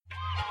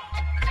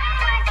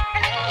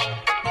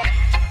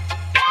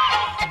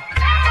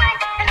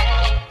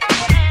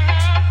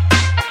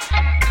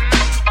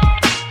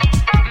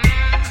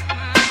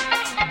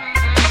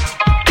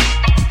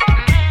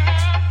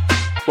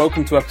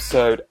Welcome to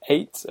episode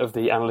 8 of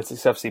the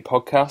Analytics FC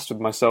podcast with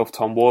myself,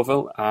 Tom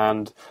Warville,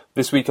 and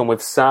this week I'm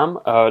with Sam.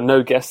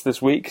 No guest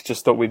this week,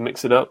 just thought we'd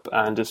mix it up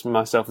and just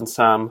myself and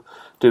Sam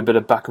do a bit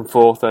of back and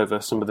forth over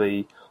some of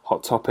the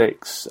hot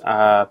topics,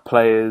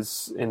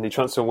 players in the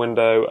transfer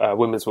window,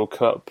 Women's World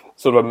Cup,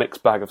 sort of a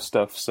mixed bag of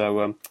stuff.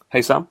 So,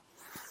 hey Sam.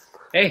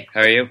 Hey,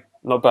 how are you?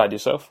 Not bad,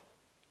 yourself?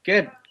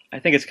 Good. I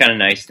think it's kind of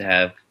nice to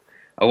have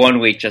a 1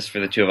 week just for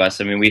the two of us.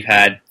 I mean, we've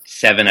had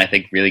 7, I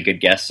think, really good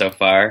guests so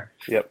far.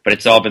 Yep. But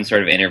it's all been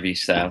sort of interview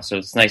style, so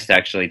it's nice to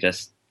actually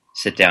just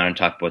sit down and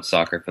talk about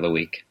soccer for the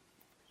week.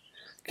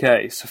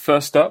 Okay, so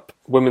first up,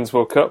 Women's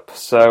World Cup.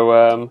 So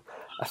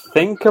I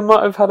think I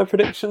might have had a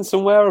prediction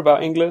somewhere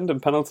about England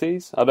and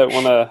penalties. I don't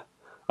want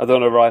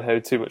to ride-ho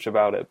too much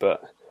about it,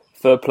 but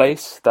third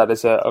place, that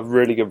is a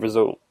really good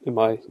result in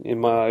my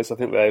eyes. I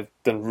think they've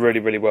done really,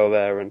 really well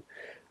there,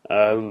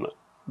 and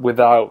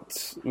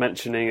without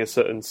mentioning a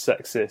certain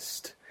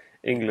sexist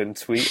England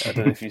tweet, I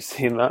don't know if you've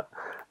seen that.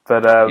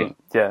 But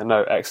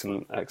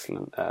excellent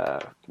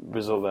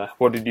result there.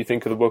 What did you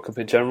think of the World Cup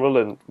in general,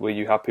 and were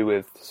you happy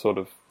with sort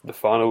of the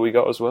final we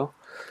got as well?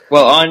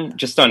 Well, on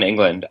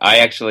England, I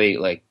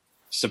actually,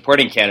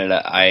 supporting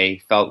Canada,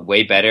 I felt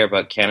way better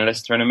about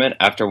Canada's tournament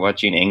after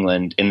watching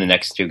England in the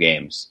next 2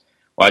 games.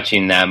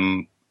 Watching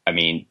them,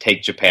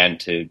 take Japan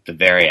to the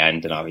very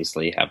end and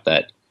obviously have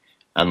that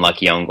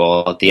unlucky own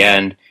goal at the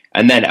end,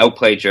 and then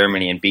outplay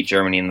Germany and beat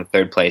Germany in the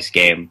third place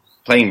game,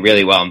 playing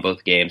really well in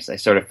both games. I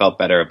sort of felt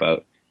better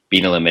about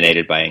being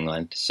eliminated by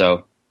England.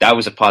 So that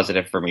was a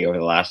positive for me over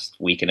the last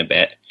week and a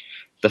bit.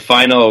 The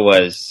final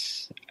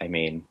was,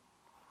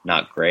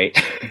 not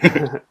great.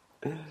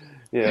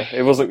 Yeah,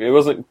 it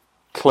wasn't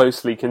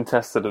closely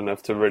contested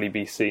enough to really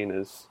be seen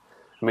as...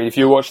 if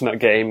you're watching that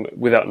game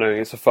without knowing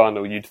it's a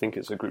final, you'd think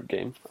it's a group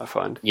game, I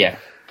find. Yeah.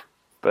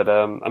 But,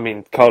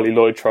 Carly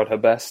Lloyd tried her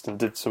best and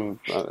did some...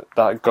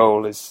 that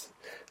goal is,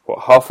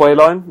 halfway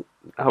line?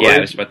 Yeah,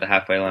 it was about the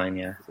halfway line,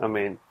 yeah.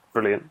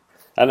 Brilliant.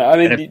 And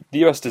the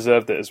US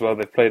deserved it as well.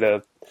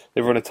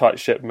 They've run a tight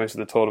ship most of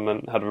the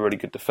tournament, had a really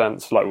good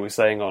defence, like we were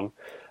saying on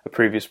a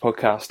previous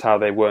podcast, how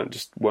they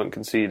weren't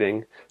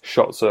conceding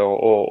shots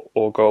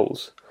or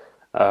goals.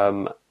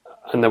 And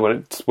then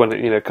when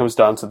it comes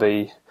down to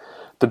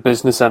the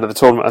business end of the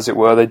tournament, as it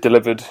were, they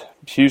delivered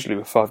hugely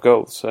with 5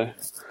 goals. So.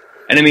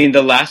 And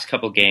the last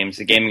couple games,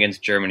 the game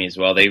against Germany as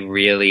well, they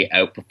really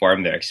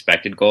outperformed their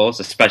expected goals,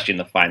 especially in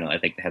the final. I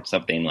think they had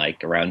something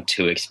like around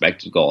 2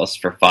 expected goals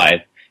for 5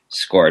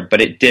 scored.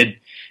 But it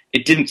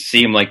didn't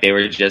seem like they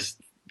were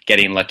just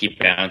getting lucky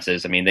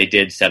bounces. They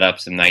did set up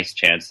some nice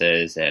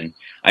chances, and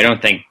I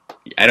don't think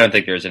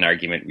there's an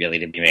argument really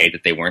to be made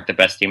that they weren't the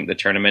best team at the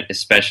tournament,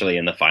 especially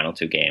in the final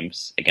 2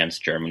 games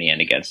against Germany and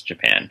against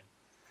Japan.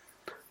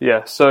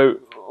 Yeah, so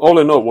all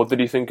in all, what did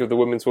you think of the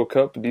Women's World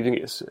Cup? Do you think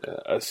it's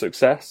a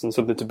success and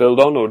something to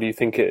build on, or do you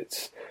think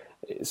it's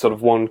sort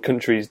of one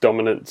country's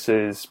dominance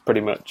is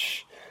pretty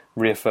much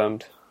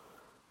reaffirmed?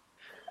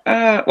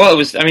 Well, it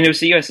was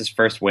the US's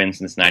first win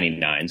since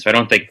 '99, so I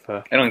don't think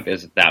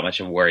there's that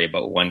much of a worry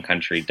about one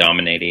country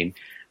dominating.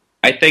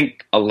 I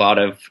think a lot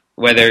of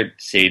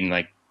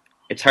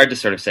it's hard to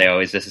sort of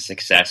say, is this a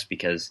success?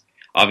 Because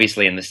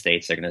obviously in the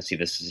States they're going to see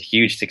this as a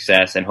huge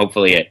success, and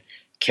hopefully it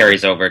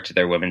carries over to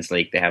their women's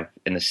league they have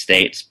in the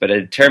States. But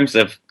in terms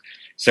of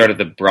sort of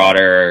the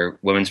broader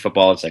women's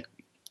football, it's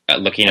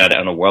looking at it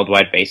on a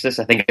worldwide basis,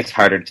 I think it's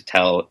harder to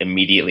tell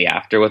immediately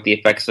after what the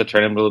effects of the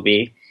tournament will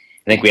be.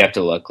 I think we have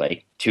to look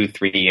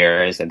 2-3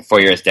 years and 4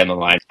 years down the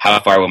line, how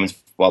far women's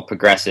football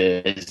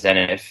progresses, and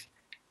if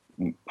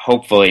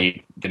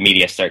hopefully the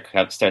media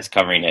starts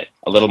covering it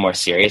a little more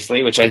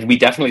seriously, which we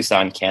definitely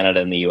saw in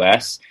Canada and the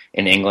US.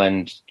 In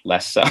England,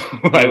 less so,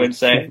 I would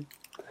say,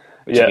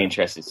 which would be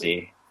interesting to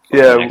see.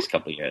 The next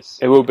couple of years.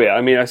 It will be.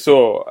 I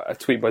saw a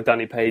tweet by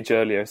Danny Page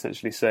earlier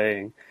essentially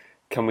saying,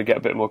 can we get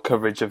a bit more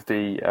coverage of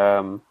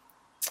the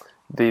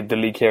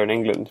league here in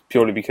England,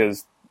 purely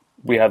because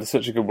we had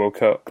such a good World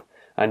Cup,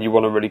 and you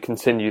want to really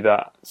continue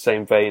that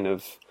same vein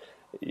of,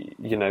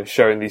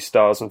 showing these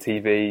stars on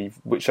TV,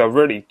 which are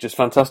really just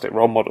fantastic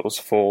role models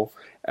for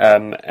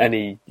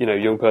any,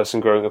 young person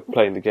growing up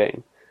playing the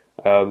game,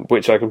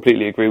 which I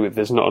completely agree with.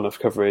 There's not enough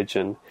coverage,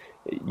 and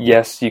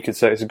yes, you could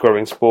say it's a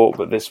growing sport,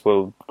 but this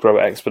will grow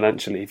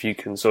exponentially if you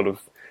can sort of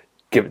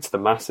give it to the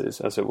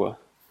masses, as it were.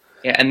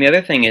 Yeah, and the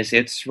other thing is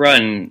it's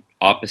run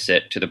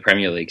opposite to the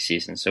Premier League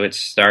season. So it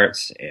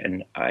starts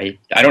in, I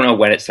don't know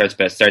when it starts,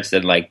 but it starts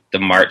in the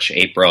March,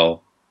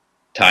 April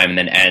time and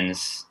then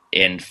ends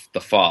in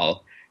the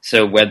fall.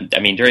 So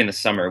during the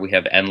summer, we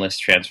have endless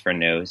transfer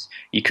news.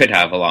 You could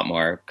have a lot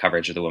more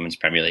coverage of the Women's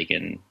Premier League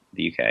in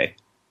the UK.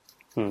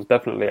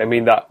 Definitely.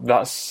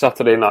 That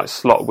Saturday night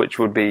slot, which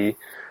would be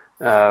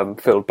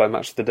filled by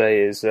Match of the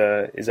Day, is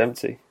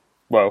empty.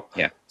 Well,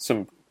 yeah,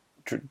 some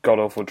god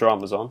awful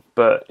dramas on,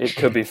 but it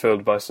could be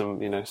filled by some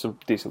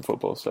decent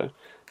football. So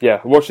yeah,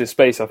 watch this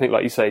space. I think,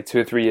 like you say, 2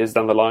 or 3 years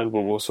down the line,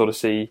 we'll sort of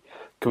see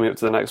coming up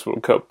to the next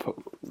World Cup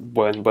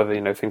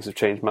whether things have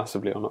changed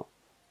massively or not.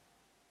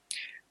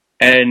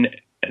 And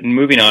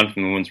moving on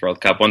from the Women's World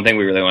Cup, one thing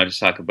we really wanted to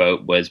talk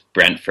about was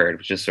Brentford,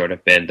 which has sort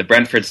of been, the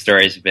Brentford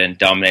stories have been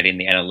dominating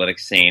the analytics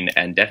scene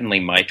and definitely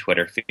my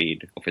Twitter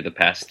feed over the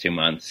past 2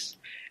 months.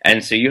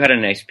 And so you had a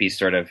nice piece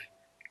sort of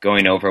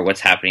going over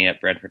what's happening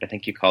at Brentford. I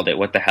think you called it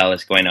 "What the Hell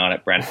is Going On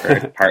at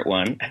Brentford?" Part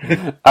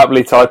 1.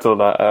 Aptly titled,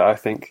 I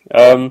think.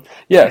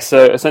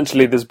 So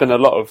essentially there's been a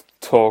lot of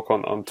talk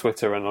on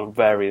Twitter and on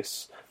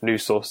various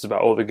news sources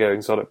about all the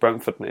goings on at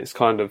Brentford, and it's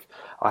kind of,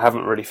 I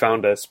haven't really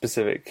found a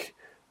specific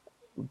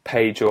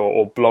page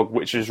or blog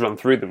which has run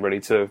through them really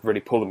to really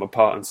pull them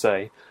apart and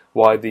say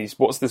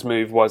what's this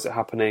move, why is it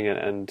happening,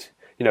 and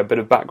a bit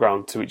of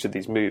background to each of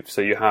these moves. So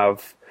you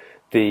have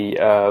the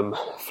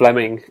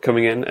Fleming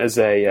coming in as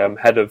a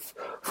head of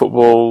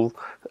football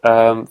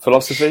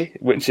philosophy,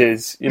 which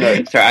is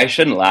Sorry, I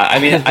shouldn't laugh. I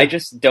mean, I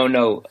just don't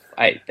know.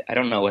 I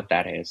don't know what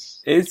that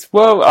is.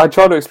 I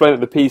try to explain it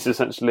in the piece.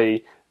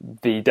 Essentially,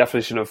 the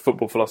definition of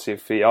football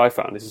philosophy I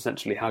found is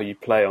essentially how you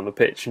play on the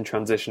pitch and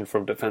transition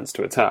from defence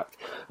to attack.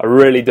 I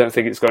really don't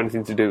think it's got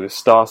anything to do with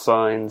star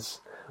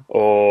signs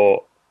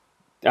or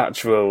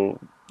actual,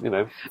 I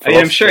mean,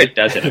 I'm sure it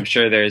doesn't. I'm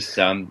sure there's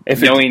some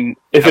if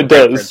it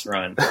does,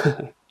 run.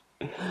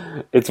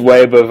 It's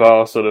way above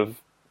our sort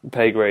of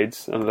pay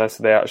grades, unless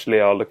they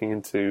actually are looking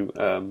into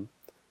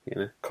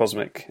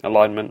cosmic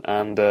alignment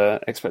and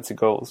expected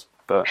goals.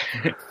 But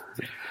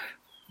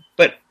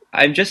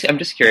I'm just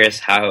curious,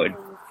 how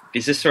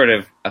is this sort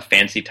of a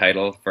fancy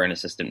title for an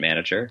assistant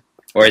manager,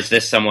 or is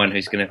this someone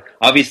who's going to,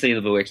 obviously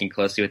they'll be working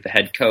closely with the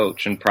head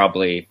coach and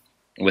probably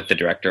with the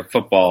director of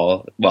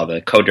football, well,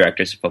 the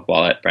co-directors of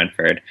football at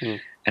Brentford.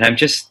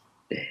 And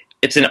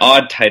it's an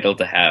odd title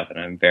to have, and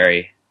I'm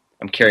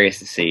curious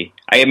to see.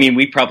 I mean,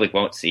 we probably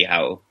won't see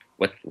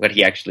what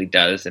he actually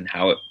does and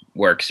how it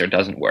works or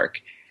doesn't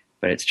work,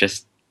 but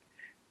it's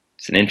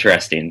an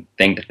interesting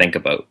thing to think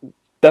about.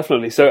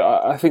 Definitely.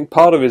 So I think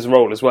part of his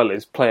role as well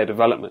is player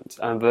development,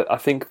 and I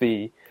think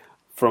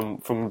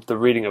from the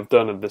reading I've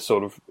done and the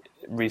sort of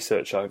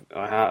research I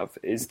have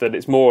is that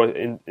it's more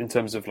in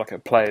terms of like a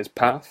player's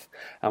path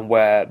and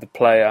where the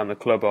player and the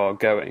club are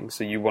going.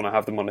 So you want to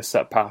have them on a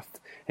set path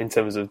in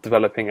terms of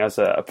developing as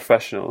a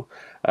professional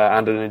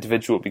and an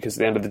individual, because at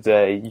the end of the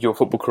day, your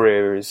football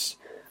career is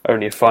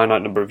only a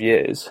finite number of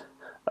years.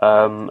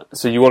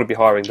 So you want to be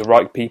hiring the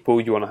right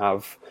people. You want to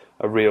have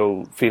a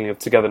real feeling of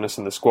togetherness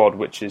in the squad,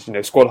 which is,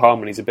 squad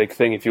harmony is a big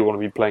thing if you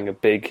want to be playing a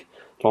big,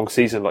 long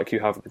season like you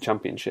have in the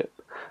Championship.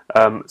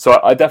 So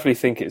I definitely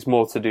think it's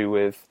more to do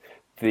with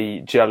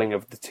the gelling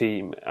of the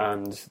team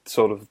and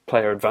sort of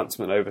player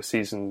advancement over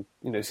season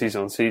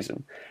on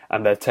season,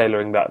 and they're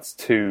tailoring that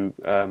to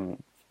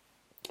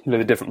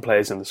the different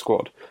players in the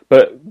squad.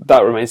 But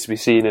that remains to be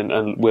seen,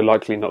 and we're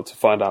likely not to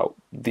find out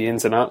the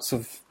ins and outs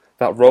of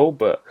that role.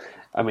 But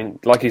I mean,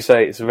 like you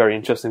say, it's a very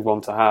interesting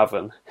one to have,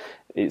 and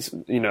it's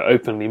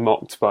openly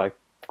mocked by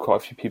quite a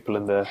few people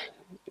in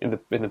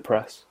the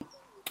press.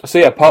 So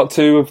yeah, part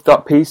 2 of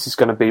that piece is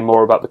going to be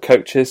more about the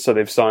coaches. So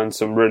they've signed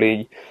some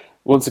really,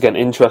 once again,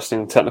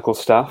 interesting technical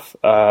staff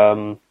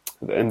in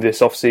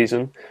this off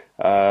season.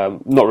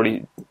 Not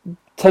really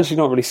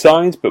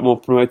signed, but more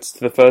promoted to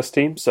the first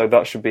team. So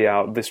that should be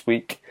out this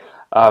week.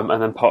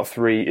 And then part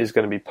 3 is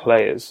going to be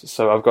players.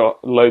 So I've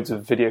got loads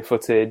of video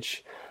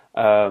footage,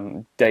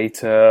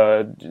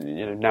 data,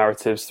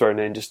 narratives thrown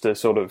in just to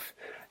sort of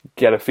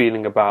get a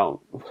feeling about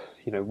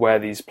where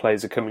these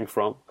players are coming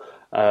from.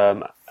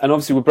 And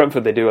obviously with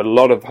Brentford, they do a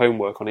lot of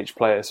homework on each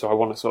player. So I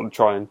want to sort of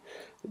try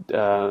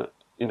and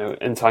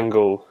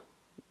entangle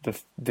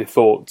the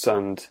thoughts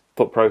and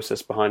thought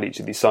process behind each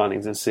of these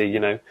signings and see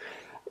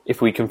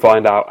if we can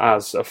find out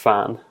as a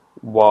fan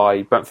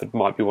why Brentford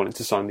might be wanting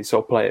to sign these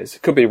sort of players.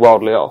 It could be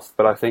wildly off,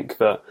 but I think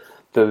that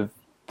the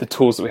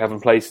tools that we have in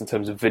place in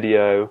terms of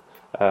video,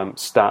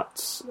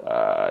 stats,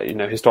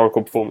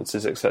 historical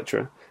performances,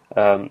 etc.,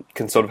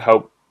 can sort of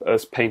help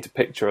us paint a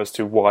picture as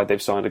to why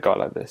they've signed a guy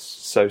like this.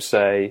 So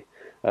say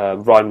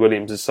Ryan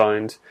Williams is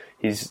signed.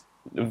 He's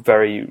not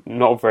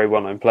a very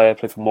well-known player,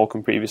 played for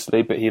Morecambe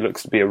previously, but he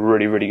looks to be a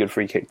really, really good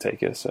free kick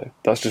taker. So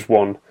that's just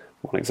one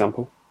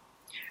example.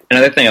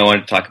 Another thing I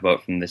wanted to talk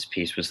about from this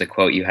piece was the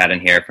quote you had in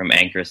here from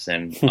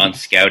Ankerson on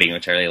scouting,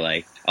 which I really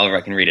liked. Oliver,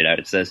 I can read it out.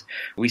 It says,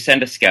 "We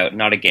send a scout,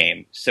 not a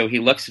game. So he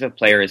looks if a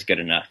player is good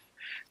enough.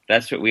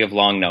 That's what we have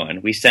long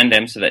known. We send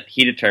him so that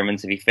he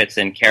determines if he fits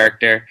in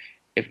character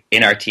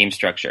in our team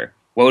structure.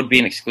 What would be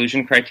an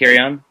exclusion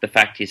criterion? The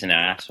fact he's an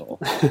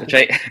asshole." Which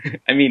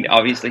I mean,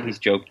 obviously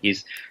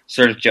he's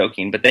sort of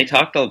joking, but they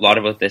talked a lot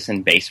about this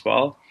in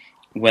baseball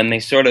when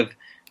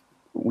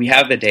we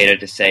have the data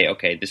to say,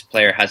 okay, this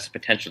player has the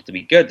potential to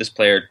be good, this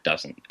player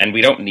doesn't. And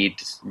we don't need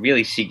to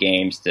really see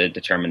games to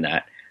determine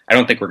that. I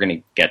don't think we're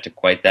going to get to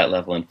quite that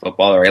level in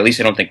football, or at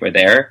least I don't think we're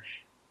there.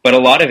 But a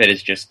lot of it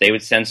is just they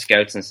would send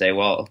scouts and say,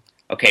 well,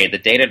 okay, the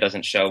data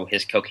doesn't show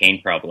his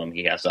cocaine problem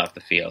he has off the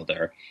field,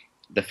 or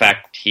the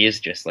fact he is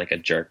just like a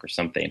jerk or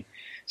something.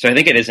 So I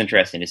think it is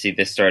interesting to see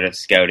this sort of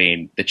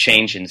scouting, the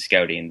change in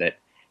scouting, that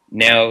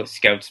now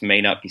scouts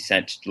may not be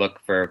sent to look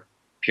for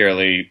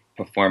purely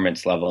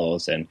performance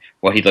levels and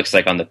what he looks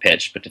like on the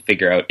pitch, but to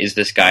figure out, is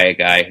this guy a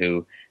guy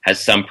who has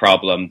some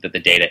problem that the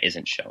data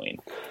isn't showing.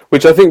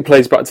 Which I think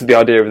plays back to the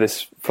idea of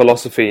this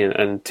philosophy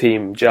and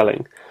team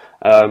gelling.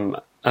 And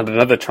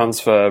another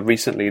transfer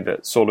recently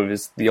that sort of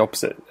is the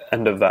opposite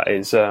end of that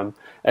is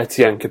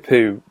Etienne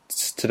Capoue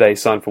today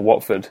signed for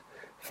Watford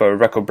for a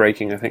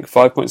record-breaking, I think,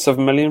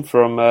 5.7 million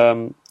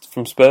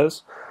from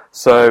Spurs.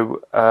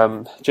 So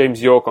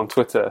James York on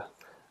Twitter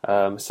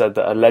said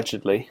that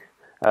allegedly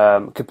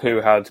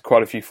Capoue had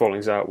quite a few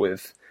fallings out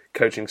with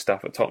coaching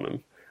staff at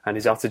Tottenham, and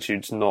his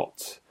attitude's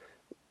not,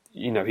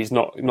 he's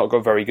not got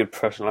a very good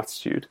professional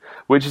attitude,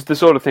 which is the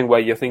sort of thing where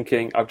you're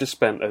thinking, I've just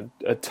spent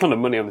a ton of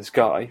money on this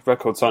guy,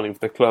 record signing for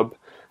the club,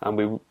 and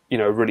we,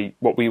 really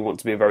what we want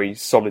to be a very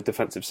solid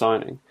defensive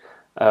signing.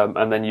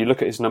 And then you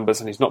look at his numbers,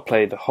 and he's not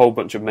played a whole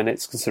bunch of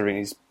minutes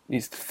considering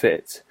he's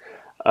fit.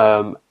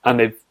 And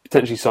they've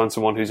potentially signed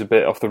someone who's a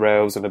bit off the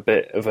rails and a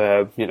bit of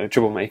a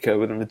troublemaker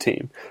within the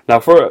team. Now,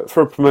 for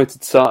a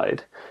promoted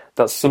side,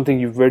 that's something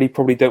you really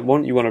probably don't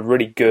want. You want a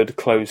really good,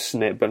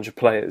 close-knit bunch of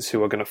players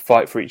who are going to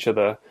fight for each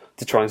other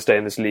to try and stay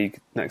in this league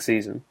next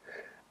season.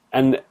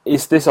 And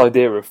it's this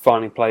idea of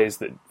finding players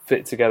that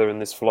fit together in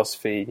this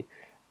philosophy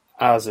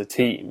as a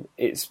team.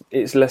 It's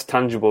less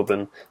tangible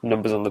than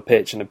numbers on the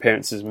pitch and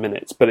appearances and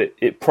minutes, but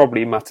it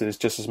probably matters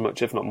just as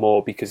much, if not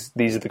more, because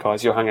these are the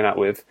guys you're hanging out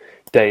with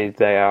day in,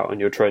 day out, and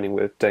you're training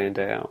with day in,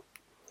 day out.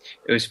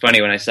 It was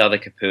funny when I saw the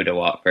Capoue to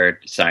Watford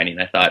signing,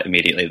 I thought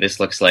immediately, this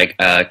looks like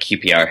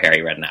QPR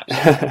Harry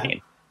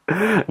Redknapp.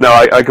 No,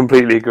 I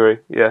completely agree.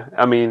 Yeah,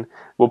 I mean,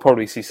 we'll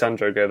probably see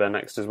Sandro go there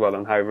next as well,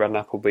 and Harry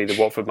Redknapp will be the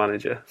Watford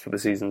manager for the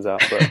season's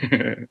out.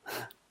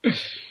 But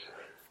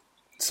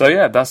so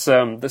yeah, that's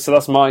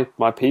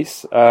my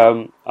piece.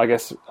 I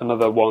guess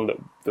another one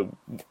that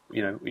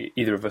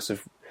either of us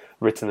have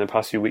written in the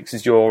past few weeks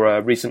is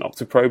your recent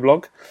Opta Pro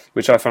blog,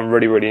 which I found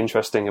really, really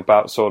interesting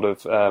about sort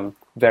of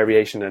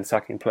variation in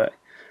attacking play.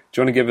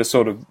 Do you want to give a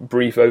sort of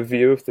brief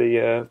overview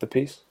of the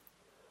piece?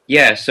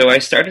 Yeah, so I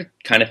started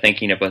kind of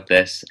thinking about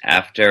this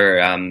after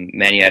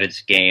Man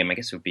United's game, I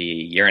guess it would be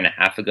a year and a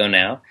half ago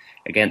now,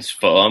 against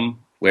Fulham,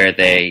 where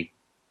they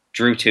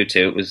drew 2-2.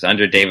 It was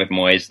under David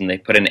Moyes, and they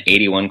put in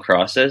 81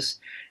 crosses,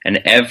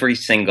 and every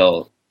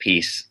single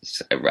piece,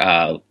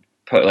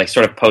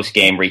 sort of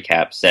post-game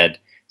recap, said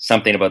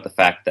something about the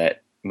fact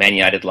that Man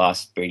United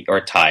lost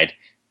or tied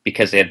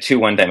because they had two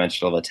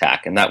one-dimensional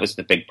attack, and that was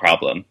the big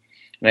problem.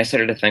 And I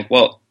started to think,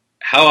 well,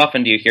 how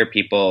often do you hear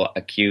people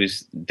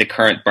accuse the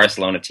current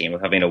Barcelona team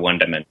of having a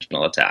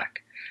one-dimensional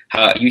attack?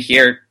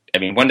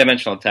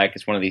 One-dimensional attack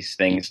is one of these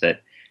things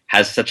that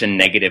has such a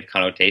negative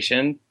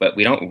connotation, but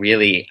we don't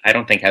really, I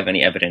don't think, have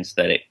any evidence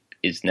that it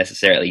is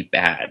necessarily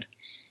bad.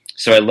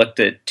 So I looked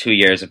at 2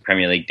 years of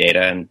Premier League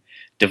data and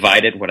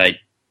divided what I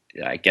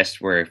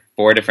guess were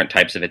 4 different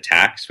types of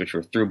attacks, which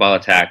were through ball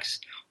attacks,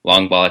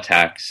 long ball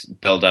attacks,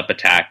 build-up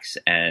attacks,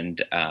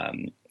 and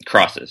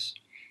crosses.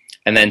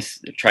 And then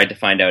tried to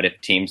find out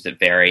if teams that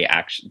vary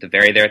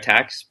their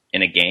attacks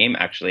in a game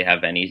actually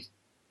have any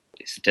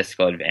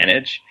statistical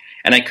advantage.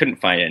 And I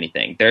couldn't find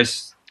anything.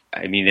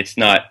 It's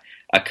not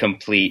a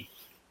complete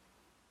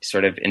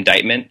sort of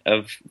indictment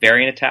of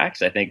varying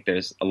attacks. I think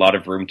there's a lot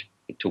of room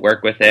to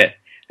work with it.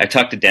 I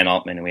talked to Dan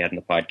Altman, and we had on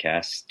the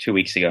podcast 2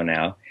 weeks ago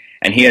now,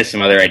 and he has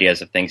some other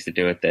ideas of things to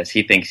do with this.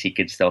 He thinks he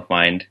could still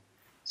find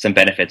some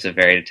benefits of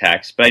varied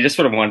attacks. But I just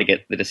sort of wanted to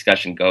get the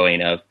discussion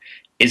going of,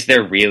 is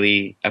there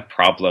really a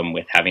problem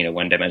with having a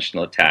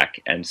one-dimensional attack?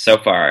 And so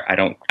far,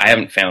 I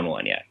haven't found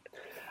one yet.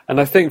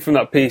 And I think from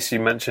that piece you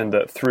mentioned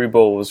that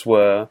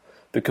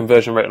the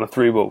conversion rate on a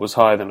through ball was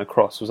higher than a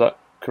cross. Was that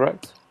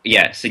correct?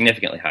 Yeah,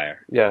 significantly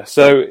higher. Yeah,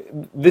 so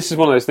this is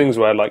one of those things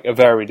where like a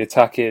varied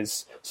attack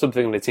is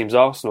something in the team's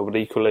arsenal, but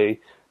equally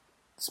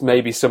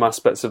maybe some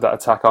aspects of that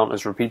attack aren't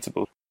as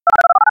repeatable.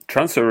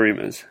 Transfer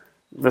rumours.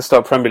 Let's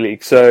start Premier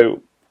League.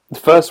 So the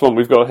first one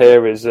we've got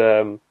here is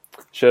Xherdan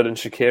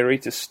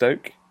Shaqiri to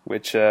Stoke,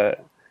 which, there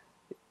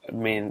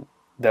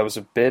was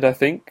a bid, I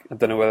think. I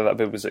don't know whether that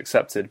bid was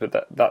accepted,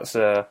 but that's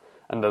and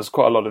there's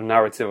quite a lot of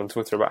narrative on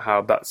Twitter about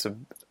how that's a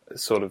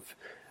sort of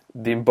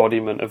the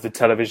embodiment of the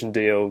television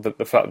deal, that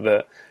the fact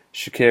that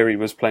Shaqiri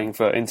was playing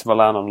for Inter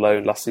Milan on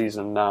loan last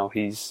season, now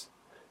he's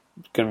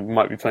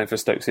might be playing for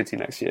Stoke City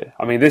next year.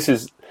 I mean,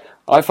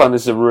 I find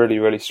this a really,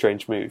 really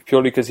strange move,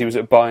 purely because he was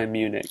at Bayern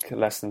Munich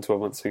less than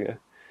 12 months ago.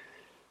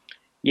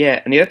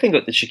 Yeah, and the other thing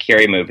about the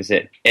Shaqiri move is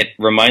it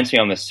reminds me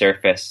on the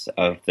surface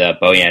of the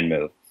Bojan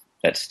move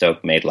that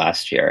Stoke made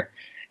last year.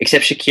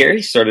 Except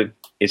Shaqiri sort of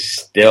is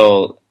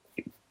still,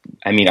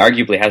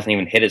 arguably hasn't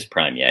even hit his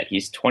prime yet.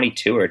 He's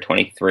 22 or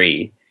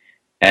 23.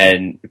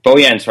 And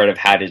Bojan sort of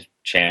had his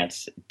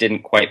chance.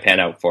 Didn't quite pan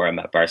out for him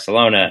at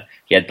Barcelona.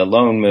 He had the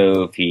loan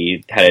move.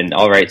 He had an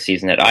all-right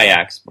season at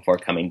Ajax before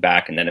coming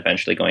back and then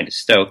eventually going to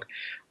Stoke.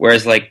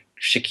 Whereas,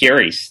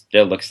 Shaqiri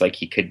still looks like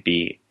he could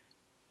be,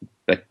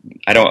 but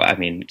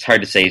it's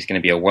hard to say he's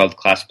going to be a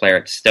world-class player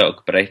at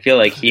Stoke, but I feel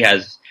like he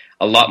has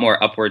a lot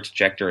more upward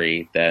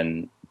trajectory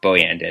than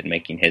Bojan did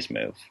making his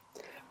move.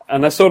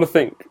 And I sort of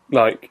think,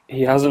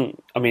 he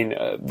hasn't,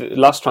 the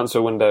last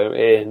transfer window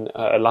in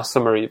last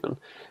summer even,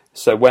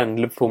 So when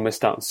Liverpool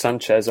missed out on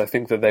Sanchez, I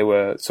think that they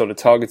were sort of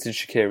targeted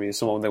Shaqiri as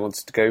someone they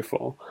wanted to go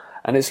for.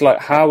 And it's like,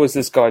 how has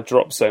this guy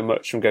dropped so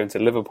much from going to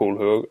Liverpool?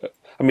 Who,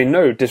 I mean,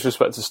 no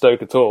disrespect to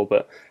Stoke at all,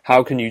 but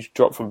how can you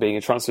drop from being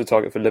a transfer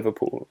target for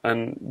Liverpool?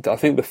 And I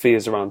think the fee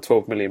is around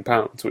 £12 million,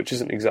 which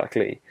isn't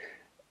exactly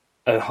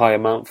a high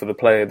amount for the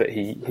player that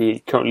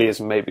he currently is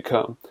and may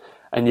become.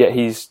 And yet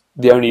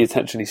the only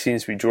attention he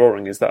seems to be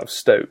drawing is that of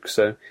Stoke.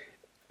 So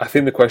I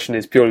think the question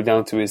is purely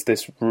down to, is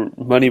this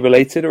money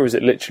related, or is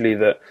it literally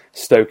that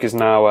Stoke is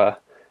now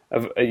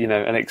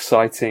an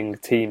exciting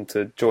team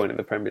to join in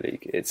the Premier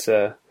League? It's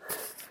a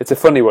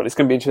funny one. It's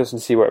going to be interesting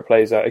to see where it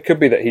plays out. It could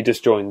be that he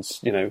just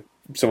joins,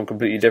 someone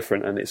completely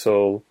different, and it's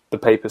all the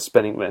paper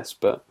spinning this.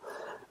 But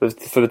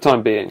for the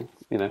time being,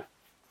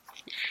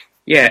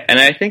 Yeah, and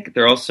I think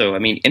they're also,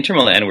 Inter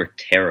Milan were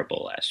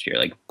terrible last year,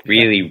 like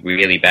really,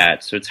 really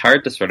bad. So it's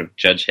hard to sort of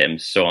judge him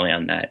solely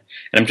on that.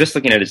 And I'm just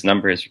looking at his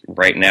numbers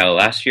right now.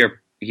 Last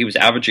year, he was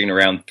averaging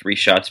around 3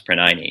 shots per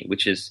 90,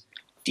 which is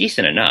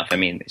decent enough.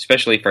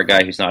 Especially for a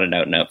guy who's not an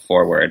out-and-out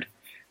forward.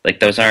 Like,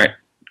 those aren't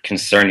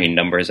concerning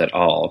numbers at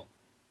all.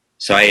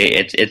 So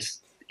it's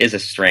a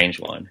strange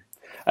one.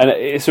 And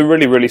it's a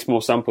really, really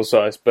small sample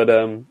size, but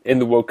in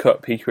the World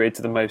Cup, he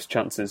created the most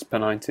chances per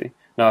 90.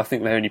 Now, I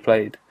think they only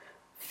played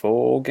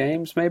 4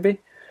 games,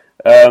 maybe.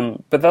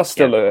 But that's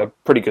still a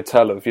pretty good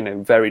tell of,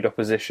 varied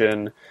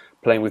opposition,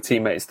 playing with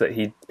teammates that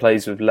he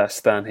plays with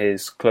less than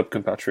his club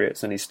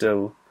compatriots, and he's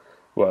still,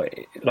 well,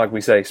 like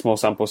we say, small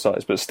sample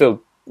size, but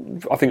still,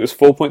 I think it was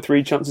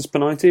 4.3 chances per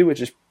 90,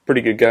 which is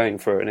pretty good going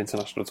for an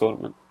international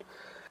tournament.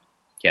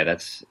 Yeah,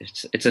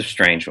 it's a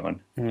strange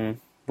one.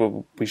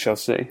 Well, we shall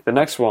see. The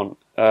next one,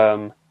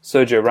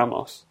 Sergio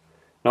Ramos.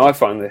 Now, I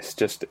find this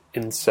just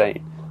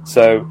insane.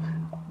 So,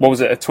 what was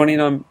it, a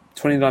 £29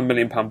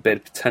 million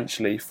bid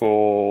potentially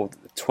for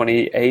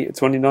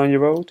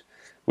 29-year-old,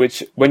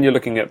 which, when you're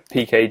looking at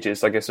peak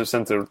ages, I guess, of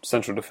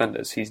central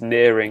defenders, he's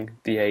nearing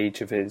the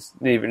age of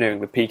nearing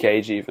the peak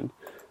age even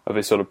of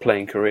his sort of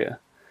playing career.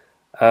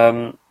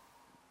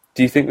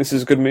 Do you think this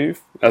is a good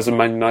move as a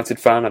Man United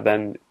fan, and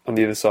then on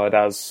the other side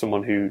as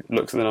someone who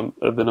looks at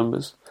the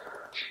numbers?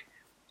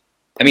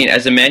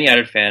 As a Man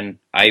United fan,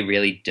 I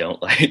really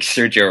don't like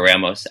Sergio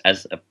Ramos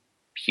as a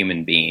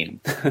human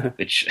being,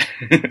 which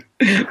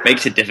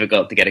makes it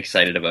difficult to get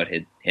excited about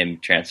him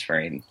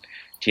transferring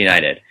to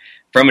United.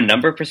 From a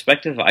number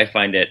perspective, I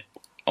find it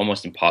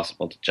almost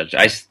impossible to judge.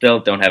 I still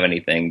don't have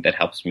anything that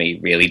helps me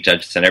really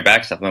judge center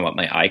backs other than what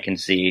my eye can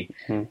see.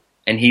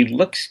 And he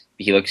looks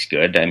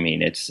good.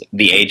 It's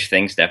the age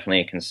thing's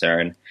definitely a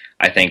concern.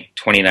 I think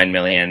 29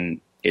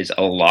 million is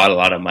a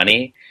lot of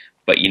money,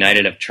 but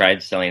United have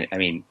tried selling.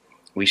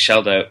 We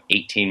shelled out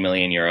 18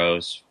 million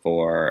euros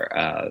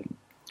for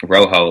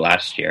Rojo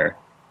last year,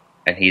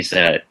 and he's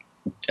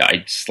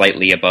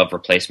slightly above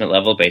replacement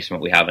level based on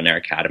what we have in our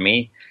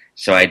academy.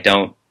 So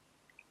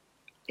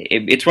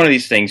it's one of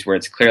these things where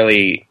it's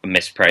clearly a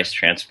mispriced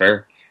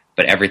transfer,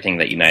 but everything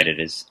that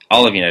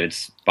all of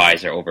United's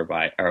buys are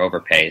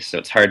overpaid, so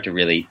it's hard to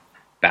really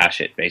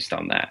bash it based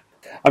on that.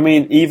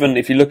 Even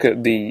if you look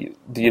at the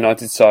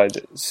United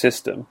side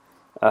system,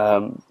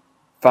 Van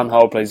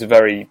Gaal plays a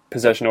very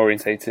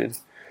possession-orientated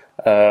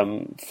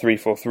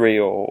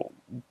 3-4-3 or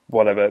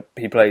whatever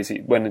he plays.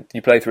 When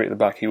you play 3 at the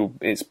back,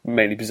 it's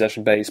mainly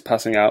possession-based,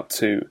 passing out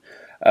to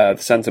the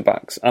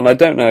centre-backs. And I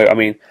don't know,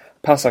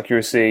 pass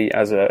accuracy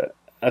as a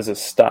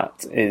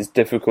stat is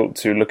difficult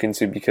to look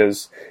into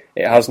because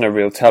it has no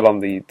real tell on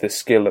the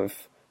skill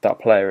of that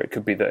player. It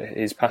could be that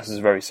his pass is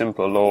very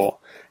simple, or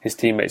his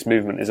teammates'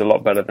 movement is a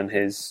lot better than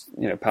his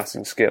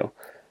passing skill.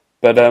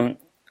 But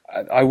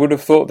I would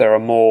have thought there are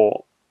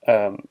more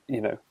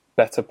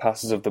better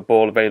passes of the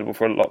ball available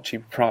for a lot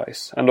cheaper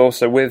price. And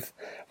also with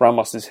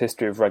Ramos's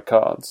history of red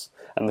cards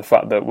and the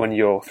fact that when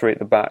you're 3 at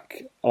the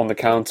back on the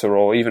counter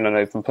or even an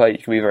open play, you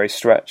can be very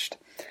stretched.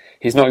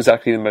 He's not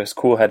exactly the most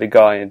cool-headed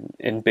guy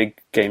in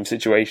big game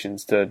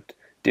situations to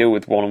deal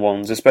with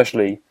one-on-ones,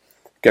 especially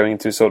going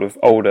into sort of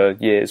older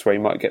years where he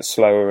might get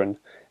slower and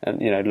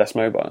less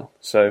mobile.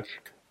 So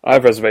I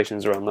have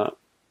reservations around that.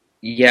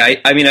 Yeah,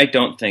 I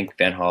don't think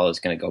Van Gaal is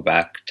going to go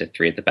back to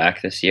 3 at the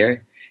back this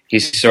year.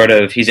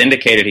 He's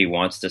indicated he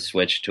wants to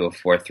switch to a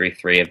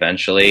 4-3-3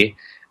 eventually,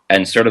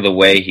 and sort of the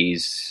way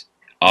he's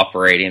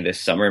operating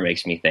this summer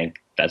makes me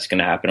think that's going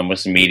to happen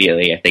almost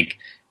immediately. I think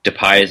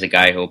Depay is a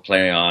guy who will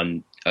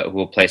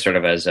play sort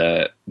of as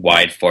a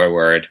wide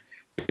forward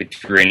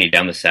with Rooney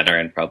down the center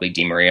and probably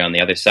Di Maria on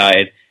the other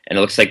side. And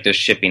it looks like they're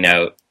shipping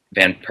out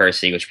Van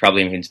Persie, which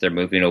probably means they're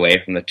moving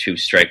away from the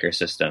 2-striker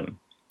system,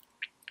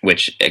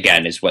 which,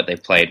 again, is what they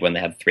played when they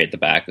had 3 at the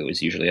back. It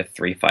was usually a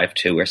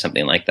 3-5-2 or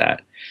something like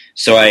that.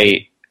 So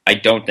I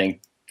don't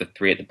think the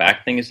 3 at the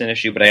back thing is an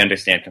issue, but I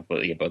understand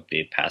completely about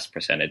the pass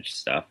percentage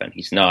stuff. And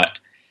he's not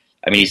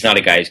a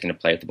guy who's going to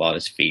play with the ball at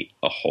his feet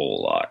a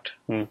whole lot.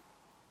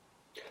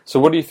 So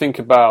what do you think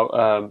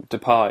about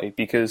Depay?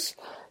 Because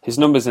his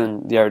numbers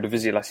in the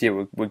Eredivisie last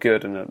year were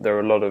good, and there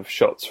were a lot of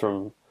shots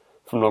from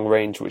long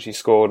range which he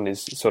scored, and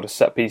his sort of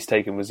set piece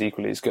taken was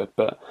equally as good.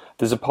 But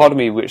there's a part of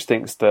me which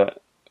thinks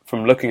that,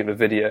 from looking at the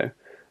video,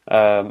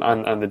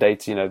 and the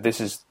data.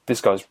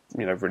 This guy's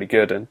really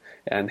good,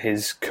 and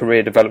his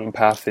career development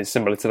path is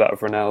similar to that of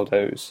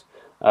Ronaldo's,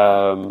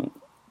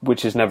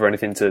 which is never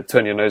anything to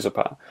turn your nose up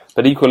at.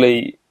 But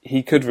equally,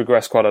 he could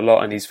regress quite a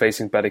lot, and he's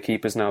facing better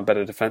keepers now,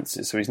 better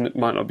defences, so he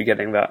might not be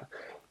getting that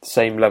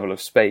same level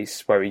of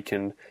space where he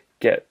can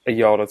get a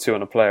yard or two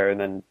on a player and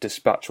then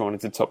dispatch one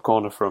into the top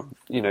corner from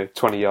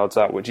 20 yards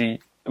out. Which if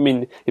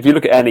you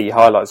look at any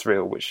highlights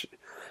reel, which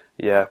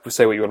we'll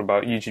say what you want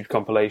about YouTube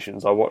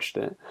compilations, I watched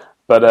it,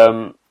 but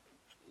I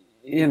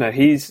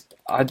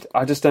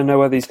just don't know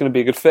whether he's going to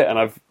be a good fit,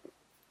 and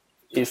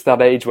it's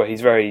that age where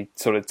he's very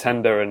sort of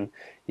tender, and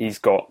he's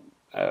got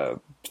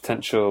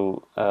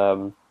potential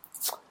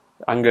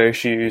anger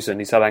issues, and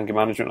he's had anger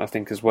management, I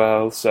think, as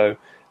well. So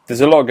there's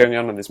a lot going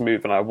on in this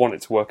move, and I want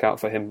it to work out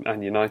for him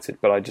and United,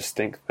 but I just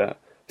think that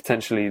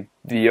potentially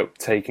the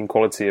uptake in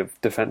quality of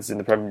defences in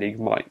the Premier League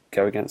might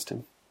go against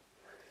him.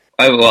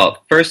 Oh,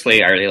 well,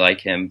 firstly, I really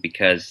like him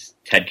because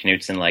Ted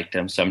Knutson liked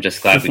him, so I'm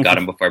just glad we got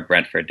him before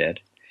Brentford did.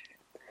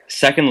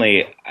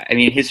 Secondly,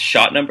 his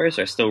shot numbers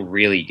are still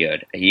really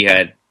good. He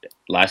had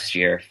last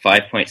year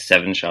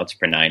 5.7 shots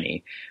per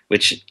 90,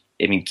 which,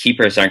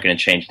 keepers aren't going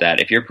to change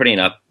that. If you're putting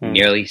up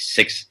nearly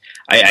 6,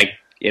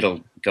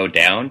 it'll go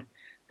down.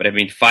 But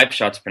 5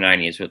 shots per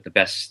 90 is what the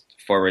best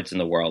forwards in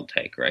the world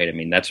take, right?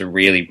 That's a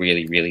really,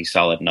 really, really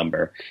solid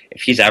number.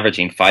 If he's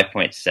averaging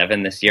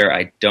 5.7 this year,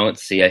 I don't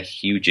see a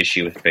huge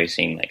issue with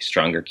facing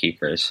stronger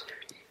keepers.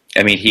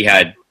 He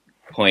had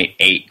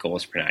 0.8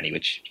 goals per 90,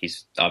 which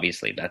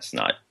that's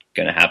not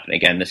going to happen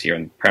again this year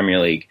in the Premier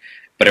League.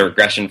 But a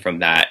regression from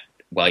that,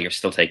 while you're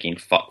still taking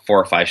 4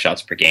 or 5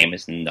 shots per game,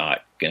 is not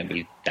going to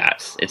be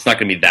it's not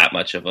going to be that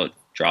much of a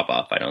drop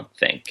off, I don't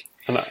think.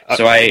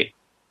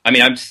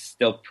 I'm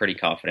still pretty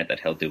confident that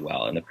he'll do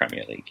well in the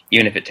Premier League,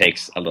 even if it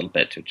takes a little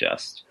bit to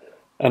adjust.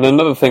 And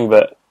another thing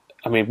that,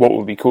 what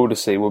would be cool to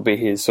see would be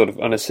his sort of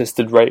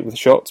unassisted rate with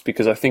shots,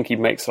 because I think he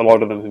makes a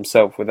lot of them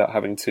himself without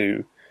having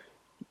to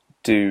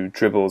do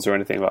dribbles or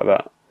anything like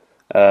that.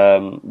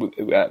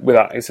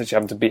 Without essentially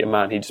having to beat a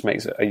man, he just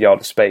makes a yard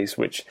of space,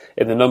 which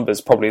in the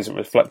numbers probably isn't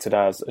reflected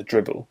as a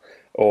dribble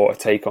or a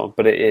take on,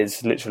 but it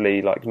is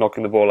literally like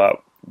knocking the ball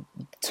out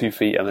 2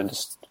 feet and then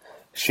just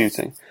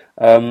shooting.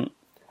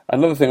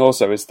 Another thing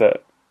also is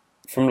that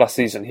from last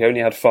season, he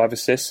only had 5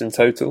 assists in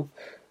total.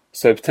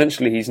 So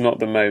potentially he's not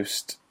the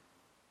most,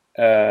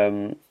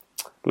 I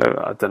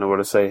don't know what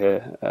to say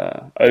here,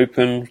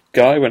 open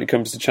guy when it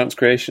comes to chance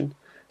creation.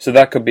 So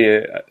that could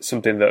be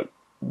something that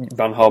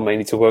Van Gaal may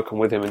need to work on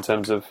with him in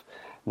terms of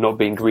not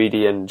being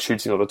greedy and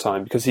shooting all the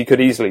time, because he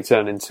could easily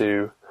turn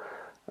into,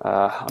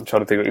 I'm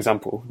trying to think of an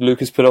example,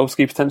 Lucas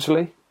Podolski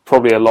potentially.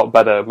 Probably a lot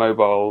better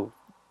mobile,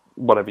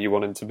 whatever you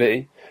want him to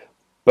be.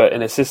 But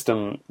in a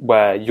system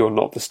where you're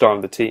not the star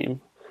of the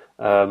team,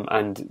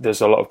 and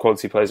there's a lot of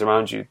quality players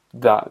around you,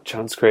 that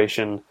chance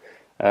creation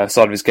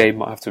side of his game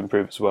might have to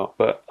improve as well.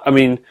 But I'm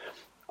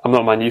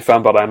not a Man U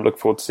fan, but I'm looking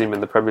forward to seeing him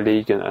in the Premier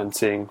League and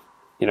seeing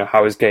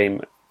how his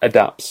game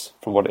adapts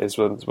from what it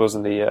was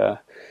in the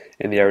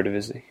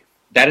Eredivisie.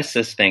 That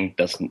assist thing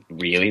doesn't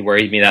really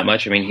worry me that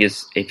much.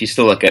 If you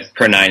still look at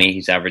per 90,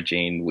 he's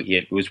averaging,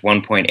 it was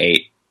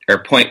 1.8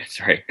 or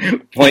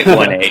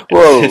 0.18.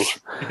 Whoa.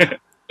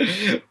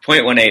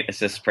 0.18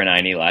 assists per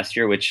 90 last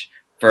year, which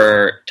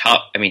for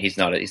top, he's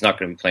not going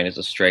to be playing as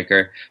a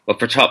striker, but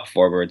for top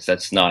forwards,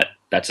 that's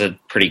a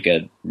pretty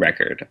good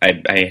record.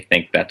 I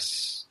think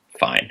that's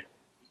fine.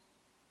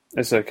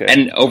 It's okay.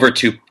 And over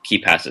 2 key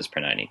passes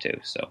per 90 too.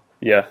 So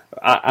yeah,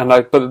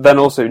 but then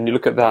also when you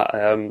look at that,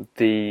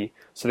 they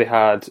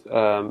had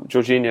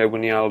Jorginho,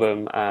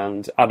 Wijnaldum,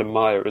 and Adam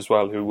Meyer as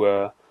well, who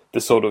were the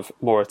sort of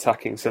more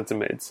attacking centre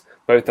mids.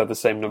 Both had the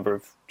same number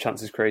of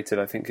chances created.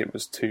 I think it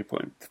was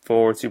 2.4,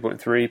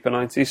 2.3 per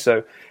 90.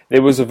 So it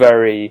was a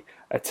very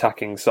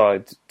attacking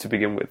side to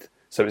begin with.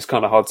 So it's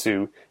kind of hard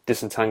to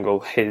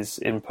disentangle his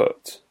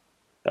input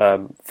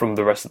from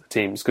the rest of the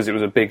teams, because it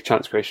was a big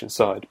chance creation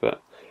side.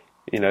 But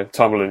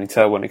time will only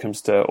tell when it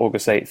comes to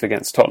August 8th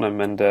against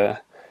Tottenham, and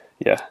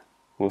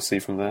we'll see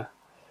from there.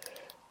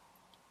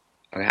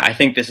 Okay, I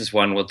think this is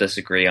one we'll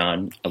disagree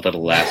on a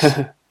little less.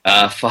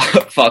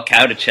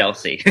 Falcao to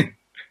Chelsea.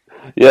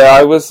 Yeah,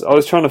 I was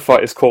trying to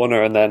fight his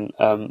corner, and then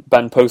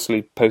Ben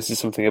Postley posted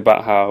something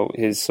about how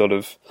his sort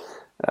of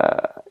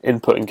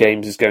input in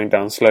games is going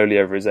down slowly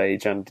over his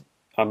age, and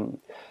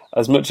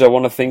as much as I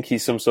want to think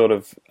he's some sort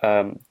of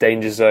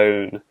danger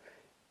zone,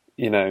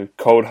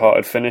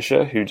 cold-hearted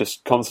finisher who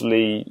just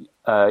constantly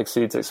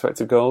exceeds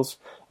expected goals,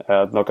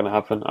 not going to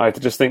happen. I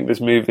just think this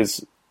move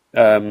is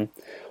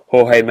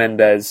Jorge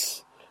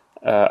Mendes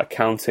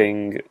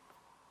accounting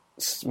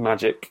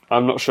magic.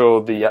 I'm not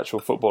sure the actual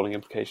footballing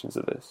implications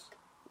of this.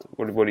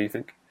 What do you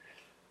think?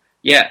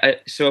 Yeah,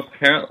 so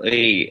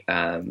apparently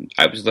I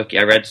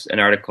read an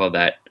article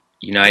that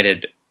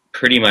United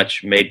pretty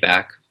much made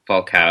back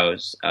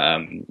Falcao's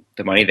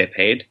the money they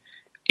paid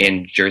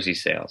in jersey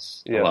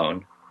sales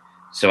alone.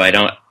 So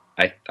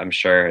I'm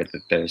sure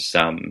that there's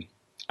some.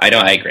 I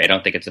agree. I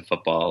don't think it's a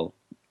football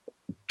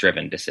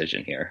driven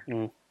decision here.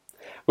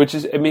 Which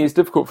is, I mean, it's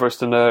difficult for us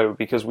to know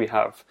because we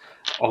have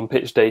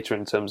on-pitch data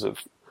in terms of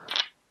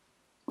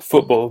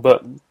football,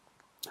 but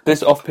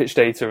this off-pitch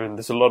data, and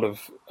there's a lot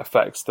of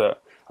effects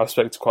that I've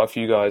spoken to quite a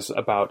few guys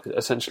about,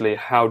 essentially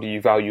how do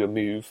you value a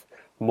move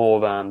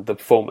more than the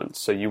performance.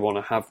 So you want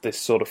to have this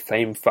sort of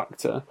fame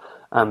factor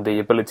and the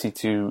ability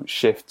to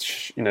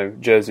shift,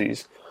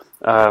 jerseys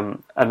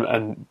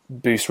and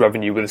boost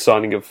revenue with the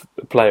signing of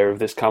a player of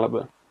this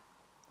caliber.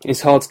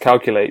 It's hard to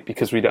calculate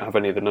because we don't have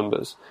any of the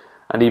numbers.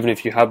 And even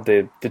if you have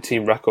the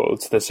team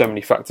records, there's so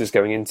many factors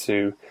going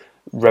into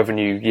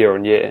revenue year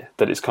on year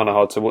that it's kind of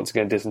hard to once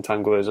again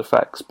disentangle those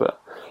effects.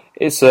 But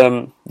it's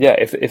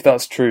if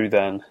that's true,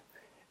 then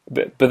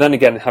but then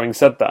again, having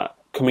said that,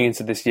 coming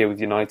into this year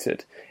with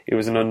United, it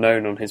was an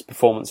unknown on his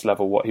performance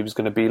level what he was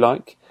going to be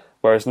like.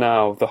 Whereas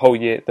now the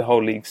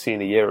whole league's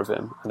seen a year of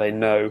him, and they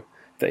know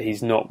that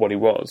he's not what he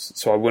was.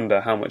 So I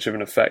wonder how much of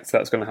an effect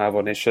that's going to have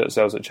on his shirt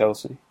sales at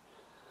Chelsea.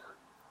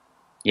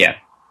 Yeah.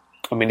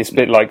 I mean, it's a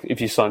bit like if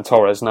you sign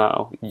Torres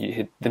now,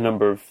 the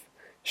number of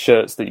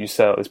shirts that you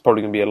sell is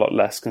probably going to be a lot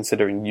less,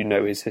 considering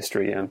his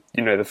history and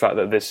the fact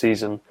that this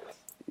season,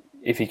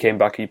 if he came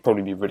back, he'd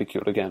probably be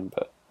ridiculed again.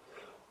 But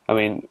I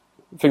mean,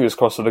 fingers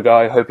crossed for the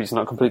guy. I hope he's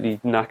not completely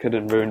knackered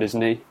and ruined his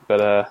knee.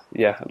 But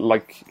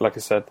like I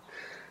said,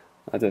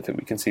 I don't think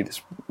we can see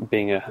this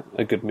being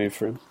a good move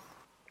for him.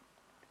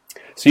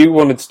 So you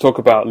wanted to talk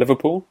about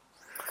Liverpool?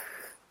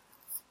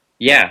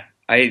 Yeah,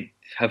 I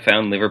have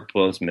found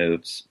Liverpool's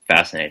moves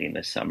fascinating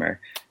this summer,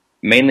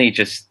 mainly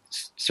just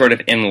sort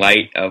of in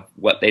light of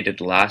what they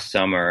did last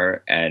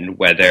summer and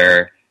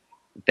whether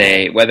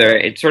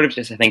it sort of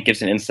just, I think,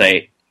 gives an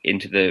insight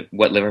into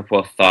what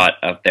Liverpool thought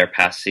of their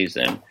past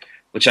season,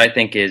 which I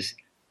think is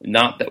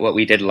not that what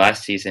we did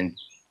last season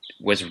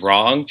was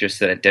wrong, just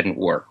that it didn't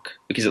work,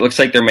 because it looks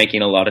like they're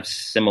making a lot of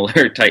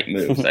similar type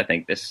moves, I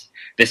think, this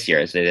year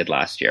as they did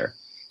last year,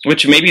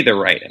 which maybe they're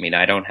right. I mean,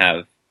 I don't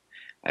have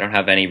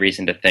any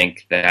reason to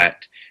think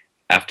that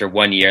after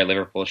 1 year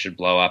Liverpool should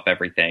blow up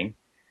everything.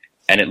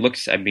 And it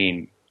looks, I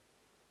mean,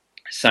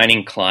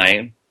 signing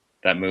Klein,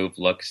 that move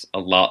looks a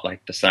lot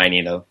like the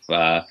signing of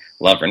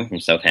Lovren from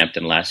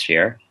Southampton last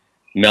year.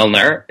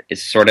 Milner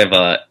is sort of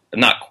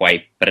not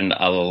quite, but a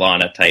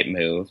Lallana type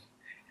move.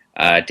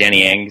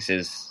 Danny Ings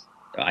is,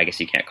 I guess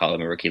you can't call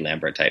him a Ricky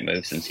Lambert type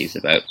move since he's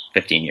about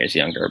 15 years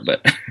younger,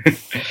 but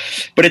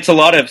but it's a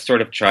lot of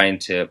sort of trying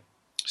to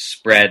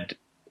spread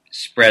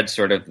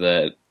sort of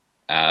the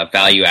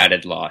value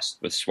added loss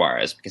with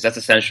Suarez, because that's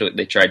essentially what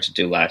they tried to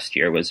do last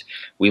year. Was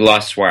we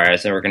lost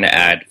Suarez and we're going to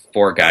add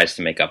 4 guys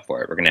to make up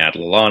for it. We're going to add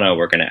Lallana,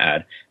 we're going to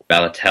add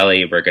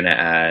Balotelli, we're going to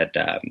add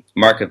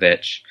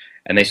Markovic,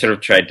 and they sort of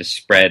tried to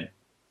spread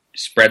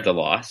the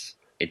loss.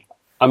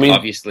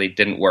 Obviously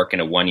didn't work in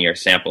a 1 year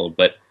sample,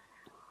 but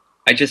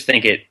I just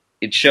think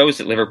it shows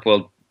that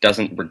Liverpool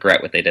doesn't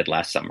regret what they did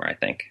last summer, I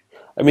think.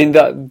 I mean,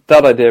 that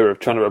idea of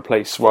trying to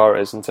replace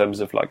Suarez in terms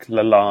of like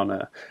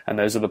Lallana and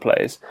those other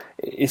players,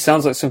 it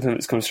sounds like something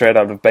that's come straight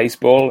out of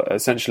baseball,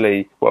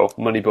 essentially, well,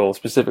 Moneyball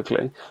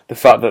specifically. The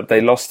fact that they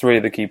lost 3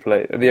 of the key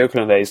players, the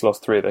Oakland A's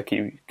lost 3 of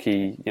their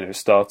key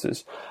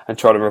starters, and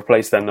try to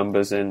replace their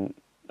numbers in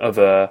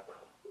other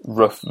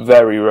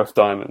very rough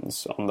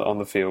diamonds on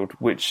the field,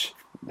 which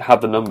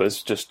had the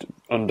numbers just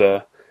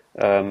under,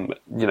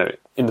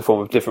 in the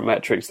form of different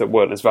metrics that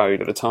weren't as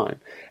valued at the time.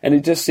 And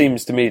it just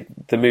seems to me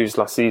the moves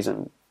last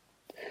season,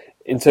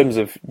 in terms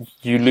of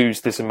you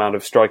lose this amount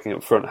of striking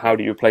up front, how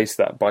do you replace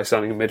that by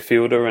signing a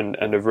midfielder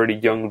and a really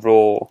young,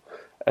 raw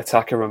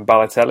attacker and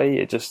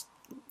Balotelli?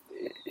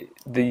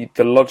 The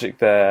logic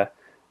there,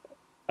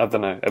 I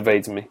don't know,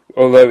 evades me.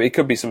 Although it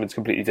could be something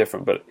completely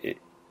different, but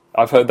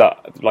I've heard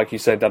that, like you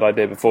said, that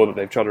idea before, that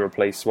they've tried to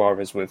replace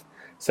Suarez with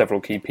several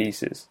key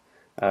pieces,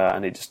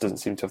 and it just doesn't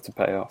seem to have to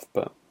pay off.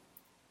 But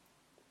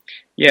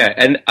yeah,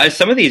 and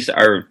some of these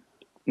are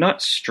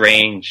not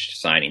strange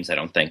signings, I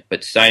don't think,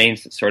 but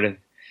signings that sort of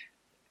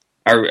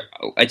are,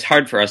 it's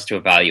hard for us to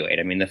evaluate.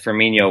 I mean, the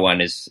Firmino one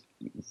is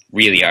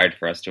really hard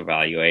for us to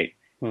evaluate,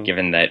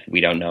 given that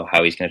we don't know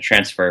how he's going to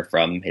transfer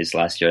from his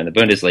last year in the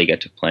Bundesliga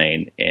to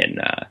playing in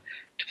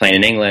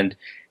England.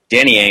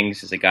 Danny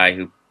Ings is a guy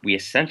who we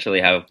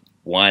essentially have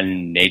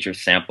one major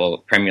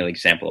Premier League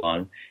sample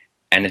on,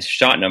 and his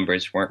shot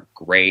numbers weren't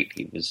great.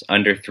 He was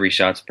under 3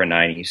 shots per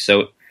 90.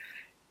 So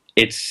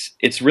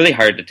it's really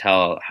hard to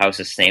tell how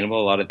sustainable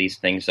a lot of these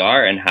things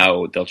are and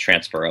how they'll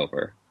transfer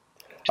over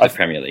to the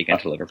Premier League and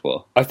to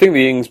Liverpool. I think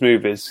the Ings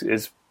move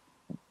is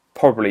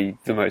probably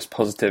the most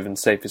positive and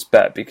safest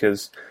bet,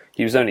 because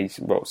he was only,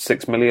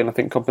 6 million, I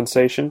think,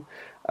 compensation.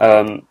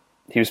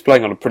 He was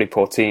playing on a pretty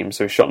poor team,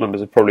 so his shot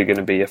numbers are probably going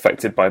to be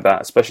affected by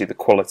that, especially the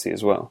quality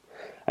as well.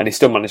 And he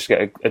still managed to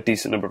get a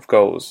decent number of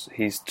goals.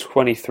 He's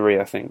 23,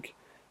 I think.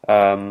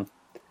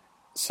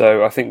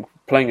 So I think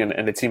playing in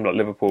a team like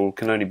Liverpool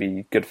can only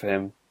be good for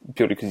him,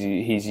 purely because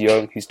he's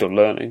young, he's still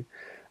learning.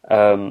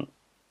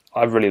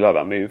 I really like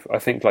that move. I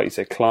think, like you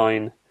said,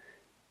 Klein,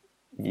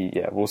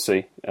 yeah, we'll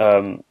see.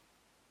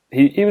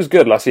 He was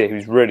good last year, he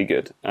was really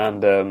good.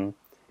 And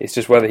it's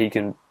just whether he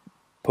can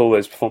pull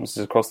those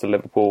performances across to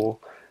Liverpool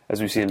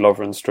as we've seen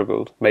Lovren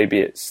struggled. Maybe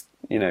it's,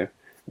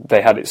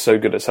 they had it so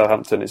good at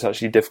Southampton, it's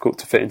actually difficult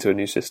to fit into a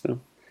new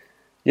system.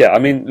 Yeah, I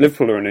mean,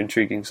 Liverpool are an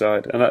intriguing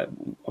side. And I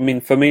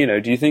mean,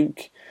 Firmino, do you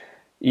think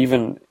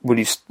even would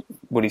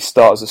he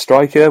start as a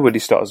striker? Would he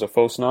start as a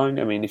false nine?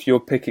 I mean, if you're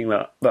picking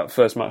that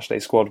first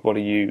matchday squad, what are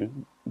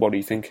you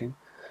thinking?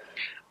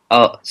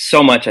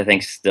 So much, I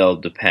think, still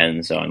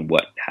depends on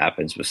what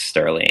happens with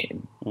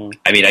Sterling.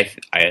 I mean,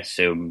 I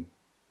assume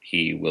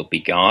he will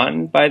be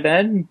gone by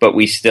then, but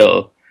we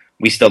still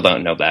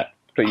don't know that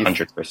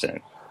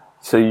 100%.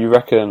 So do you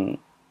reckon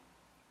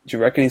he's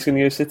going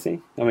to go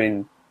City? I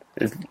mean,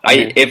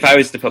 if I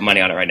was to put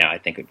money on it right now, I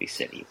think it would be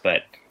City,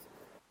 but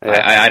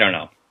I don't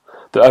know.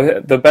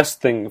 The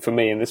best thing for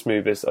me in this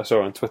move is I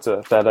saw on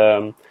Twitter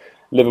that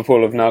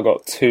Liverpool have now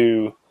got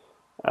two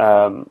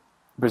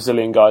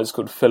Brazilian guys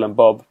called Phil and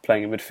Bob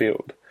playing in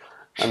midfield,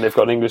 and they've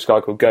got an English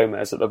guy called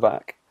Gomez at the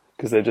back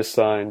because they just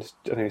signed,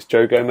 I think it's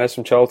Joe Gomez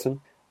from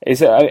Charlton.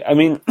 I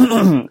mean,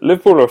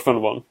 Liverpool are a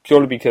fun one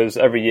purely because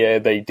every year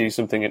they do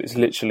something and it's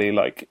literally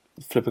like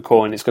flip a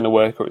coin, it's going to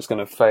work or it's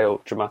going to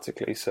fail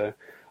dramatically. So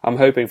I'm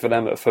hoping for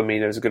them that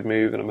Firmino is a good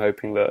move, and I'm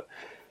hoping that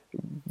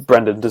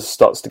Brendan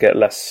starts to get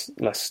less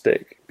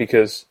stick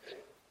because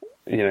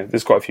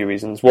there's quite a few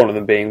reasons. One of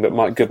them being that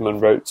Mike Goodman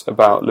wrote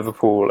about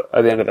Liverpool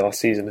at the end of the last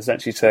season,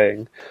 essentially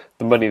saying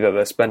the money that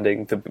they're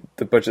spending,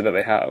 the budget that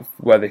they have,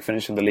 where they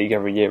finish in the league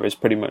every year is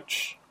pretty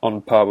much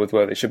on par with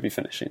where they should be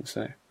finishing.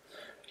 So,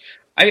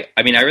 I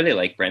mean, I really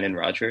like Brendan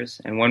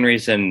Rodgers, and one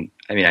reason,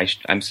 I mean,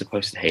 I'm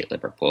supposed to hate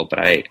Liverpool, but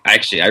I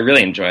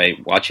really enjoy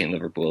watching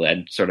Liverpool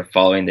and sort of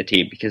following the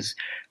team because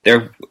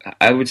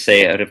I would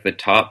say out of the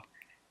top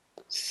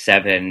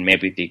 7,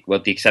 maybe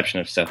with the exception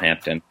of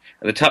Southampton,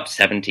 the top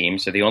 7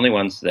 teams are the only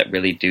ones that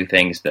really do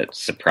things that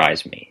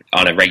surprise me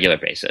on a regular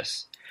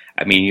basis.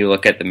 I mean, you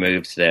look at the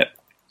moves that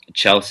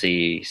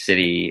Chelsea,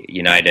 City,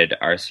 United,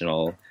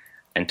 Arsenal,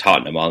 and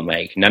Tottenham all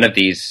make. None of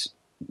these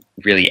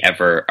really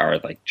ever are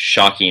like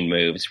shocking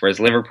moves, whereas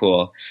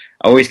Liverpool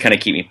always kind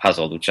of keep me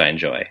puzzled, which I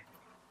enjoy.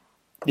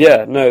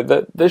 Yeah, no,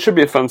 there should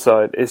be a fun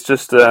side. It's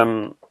just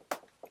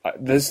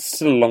there's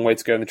still a long way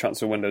to go in the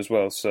transfer window as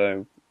well,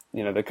 so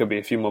there could be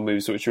a few more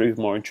moves which are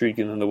even more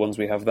intriguing than the ones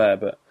we have there,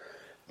 but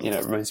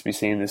it remains to be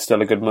seen. There's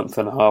still a good month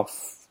and a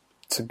half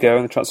to go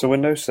in the transfer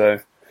window. So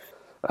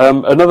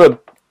another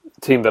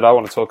team that I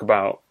want to talk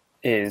about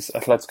is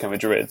Atletico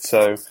Madrid.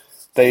 So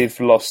they've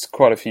lost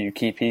quite a few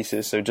key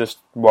pieces. So just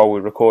while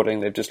we're recording,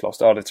 they've just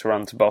lost Arda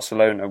Turan to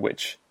Barcelona,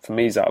 which for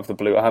me is out of the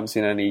blue. I haven't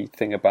seen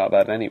anything about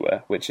that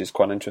anywhere, which is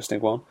quite an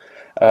interesting one.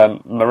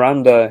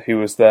 Miranda, who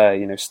was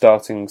there,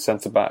 starting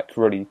centre-back,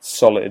 really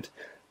solid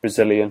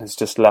Brazilian, has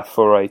just left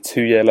for a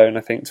 2-year loan,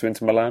 I think, to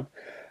Inter Milan.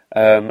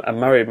 And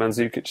Mario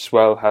Mandzukic as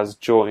well has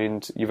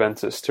joined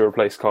Juventus to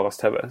replace Carlos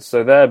Tevez.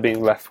 So they're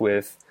being left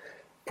with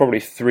probably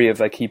 3 of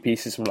their key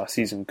pieces from last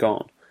season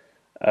gone.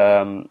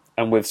 And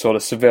with sort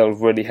of Seville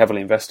really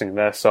heavily investing in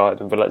their side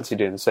and Valencia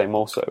doing the same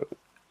also.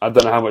 I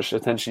don't know how much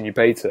attention you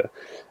pay to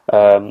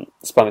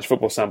Spanish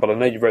football, Sam, but I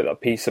know you wrote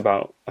that piece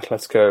about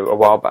Atletico a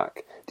while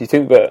back. Do you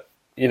think that,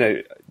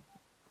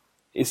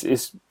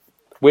 it's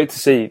weird to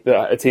see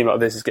that a team like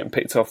this is getting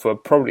picked off for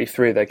probably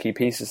 3 of their key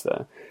pieces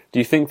there? Do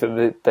you think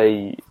that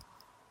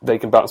they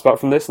can bounce back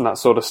from this, and that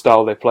sort of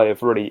style they play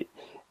of really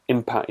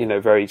impact,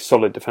 very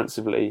solid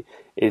defensively,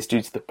 is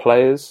due to the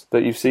players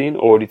that you've seen,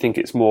 or do you think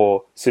it's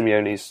more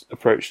Simeone's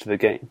approach to the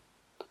game?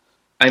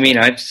 I mean,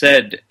 I've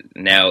said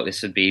now,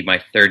 this would be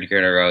my 3rd year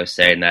in a row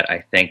saying that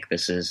I think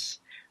this is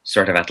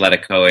sort of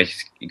Atletico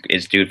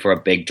is due for a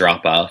big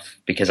drop-off,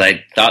 because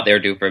I thought they were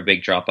due for a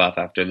big drop-off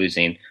after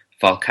losing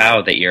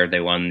Falcao that year.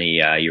 They won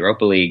the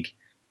Europa League.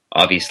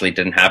 Obviously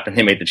didn't happen.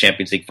 They made the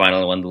Champions League final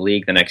and won the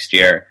league the next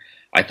year.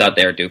 I thought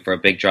they were due for a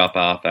big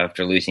drop-off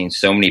after losing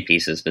so many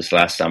pieces this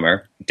last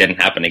summer. It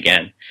didn't happen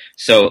again.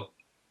 So,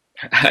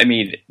 I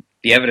mean,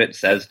 the evidence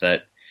says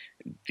that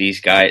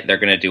these guys, they're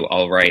going to do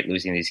all right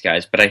losing these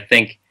guys, but I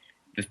think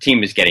the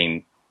team is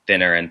getting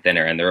thinner and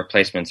thinner, and the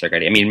replacements are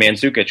getting... I mean,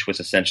 Mandzukic was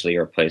essentially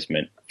a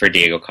replacement for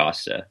Diego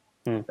Costa,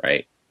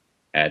 right?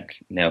 And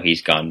now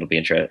he's gone. It'll be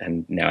interesting.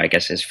 And now I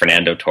guess is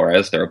Fernando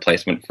Torres the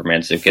replacement for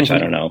Mandzukic? I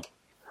don't know.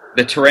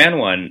 The Turan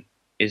one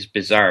is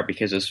bizarre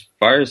because as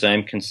far as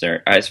I'm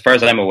concerned, as far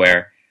as I'm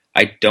aware,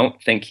 I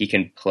don't think he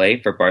can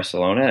play for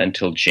Barcelona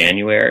until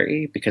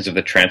January because of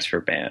the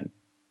transfer ban,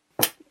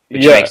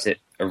 which makes it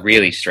a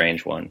really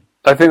strange one.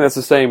 I think that's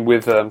the same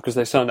with, because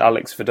they signed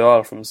Alex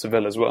Vidal from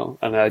Seville as well,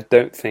 and I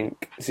don't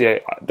think,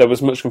 there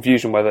was much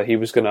confusion whether he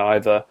was going to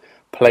either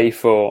play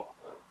for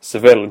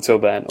Seville until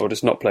then or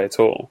just not play at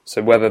all.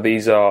 So whether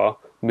these are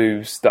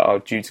moves that are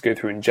due to go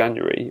through in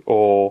January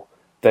or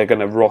they're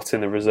going to rot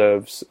in the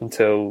reserves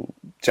until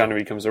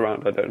January comes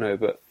around, I don't know.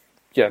 But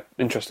yeah,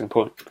 interesting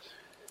point.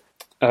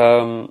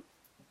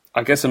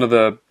 I guess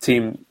another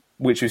team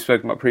which we've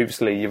spoken about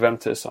previously,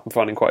 Juventus, I'm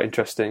finding quite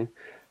interesting.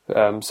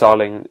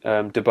 Sarling,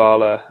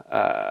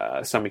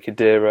 Dybala, Sami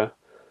Khedira,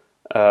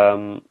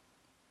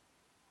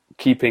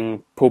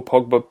 keeping Paul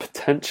Pogba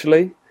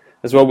potentially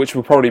as well, which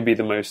will probably be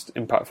the most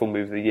impactful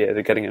move of the year.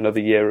 They're getting another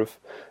year of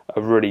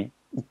a really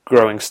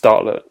growing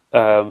starlet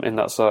in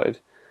that side.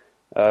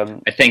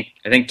 I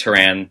think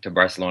Turan to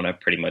Barcelona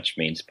pretty much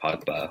means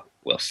Pogba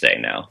will stay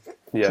now.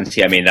 Yeah. Since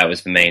that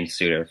was the main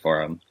suitor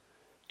for him.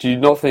 Do you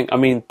not think? I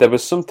mean, there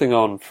was something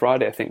on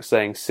Friday, I think,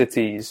 saying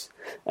City's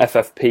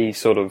FFP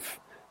sort of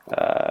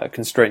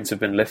constraints have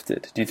been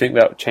lifted. Do you think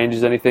that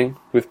changes anything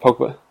with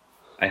Pogba?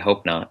 I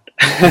hope not.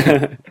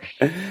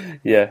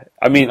 Yeah,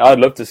 I mean, I'd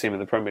love to see him in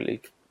the Premier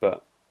League,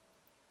 but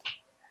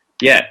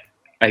Yeah,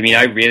 I mean,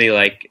 I really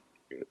like,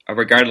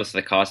 regardless of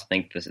the cost, I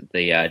think the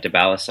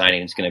Dybala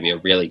signing is going to be a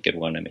really good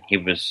one. I mean, he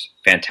was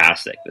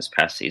fantastic this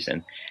past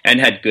season and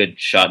had good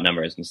shot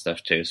numbers and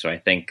stuff too. So I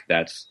think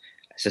that's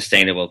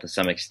sustainable to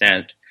some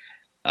extent.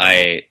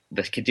 The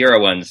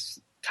Khedira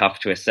one's tough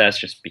to assess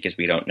just because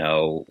we don't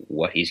know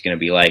what he's going to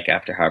be like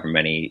after however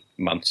many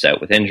months out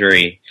with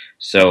injury.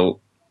 So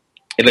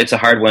it's a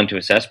hard one to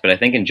assess, but I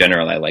think in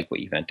general I like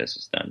what Juventus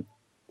has done.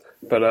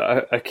 But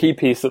a key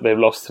piece that they've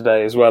lost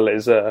today as well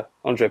is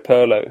Andre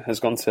Pirlo has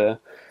gone to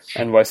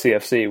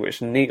NYCFC,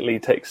 which neatly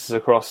takes us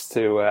across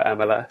to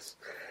MLS.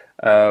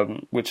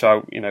 Which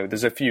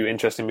there's a few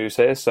interesting moves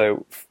here.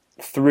 So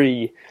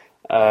three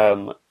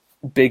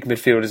big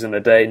midfielders in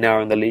the day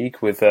now in the league,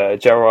 with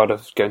Gerrard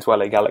going to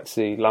LA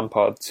Galaxy,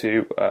 Lampard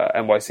to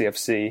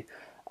NYCFC,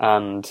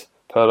 and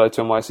Pirlo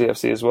to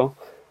NYCFC as well.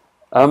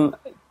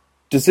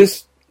 Does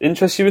this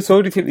interest you at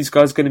all? Do you think these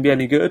guys are going to be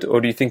any good,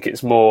 or do you think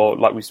it's more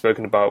like we've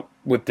spoken about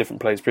with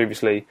different players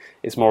previously?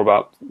 It's more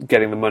about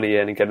getting the money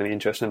in and getting the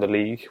interest in the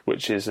league,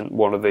 which isn't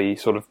one of the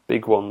sort of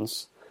big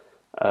ones,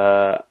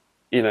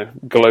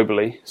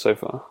 globally so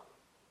far.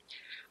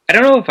 I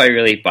don't know if I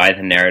really buy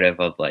the narrative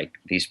of like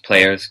these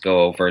players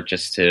go over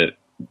just to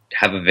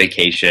have a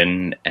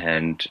vacation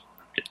and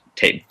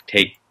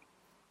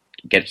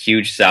get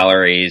huge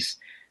salaries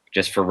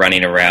just for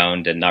running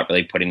around and not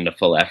really putting in the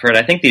full effort.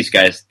 I think these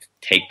guys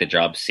take the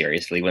job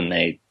seriously when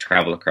they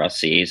travel across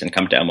seas and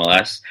come to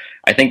MLS.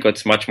 I think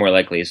what's much more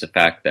likely is the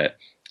fact that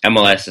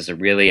MLS is a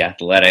really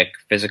athletic,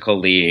 physical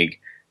league.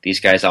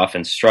 These guys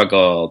often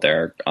struggle.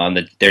 They're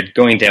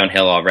going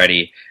downhill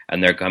already,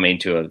 and they're coming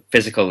to a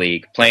physical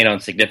league, playing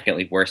on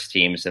significantly worse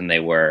teams than they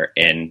were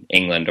in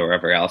England or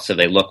wherever else. So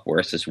they look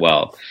worse as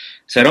well.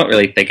 So I don't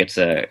really think it's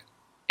a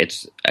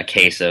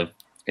case of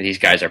these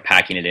guys are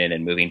packing it in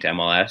and moving to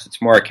MLS.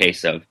 It's more a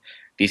case of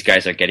these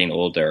guys are getting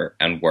older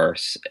and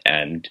worse,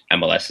 and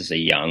MLS is a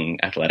young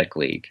athletic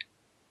league.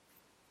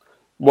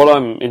 What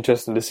I'm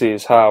interested to see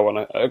is how,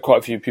 and quite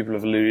a few people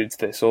have alluded to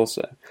this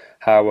also,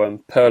 how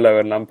Pirlo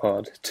and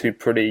Lampard, two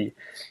pretty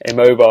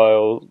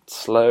immobile,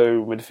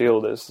 slow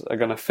midfielders, are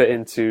going to fit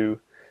into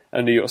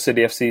a New York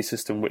City FC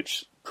system,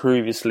 which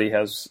previously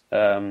has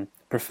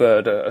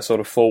preferred a sort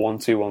of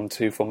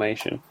 4-1-2-1-2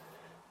 formation.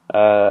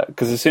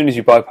 Because as soon as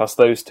you bypass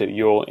those two,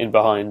 you're in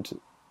behind,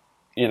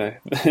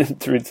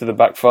 through to the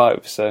back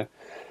five. So.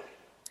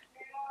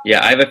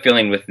 Yeah, I have a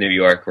feeling with New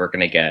York, we're going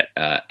to get,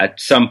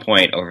 at some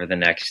point over the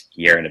next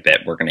year and a bit,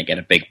 we're going to get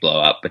a big blow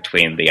up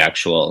between the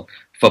actual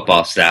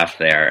football staff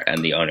there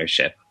and the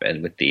ownership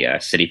and with the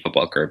City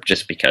Football Group,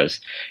 just because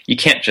you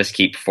can't just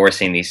keep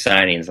forcing these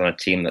signings on a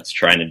team that's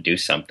trying to do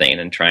something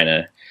and trying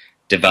to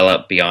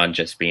develop beyond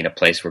just being a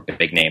place where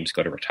big names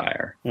go to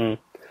retire. Mm.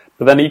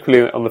 But then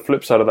equally, on the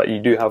flip side of that, you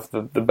do have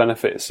the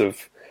benefits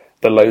of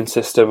the loan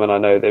system, and I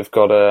know they've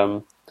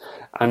got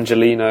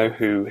Angelino,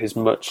 who is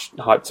much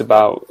hyped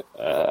about,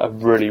 a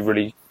really,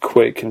 really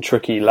quick and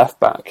tricky left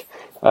back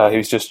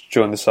who's just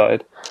joined the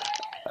side.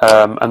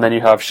 And then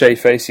you have Shea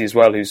Facey as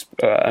well, who's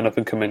an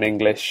up-and-coming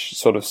English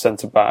sort of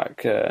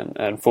centre-back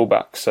and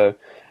full-back. So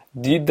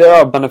there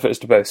are benefits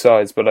to both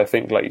sides, but I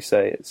think, like you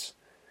say,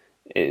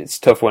 it's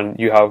tough when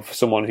you have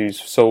someone whose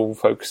sole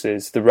focus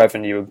is the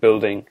revenue of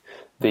building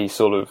the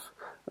sort of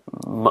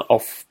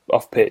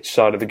off-pitch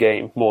side of the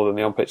game more than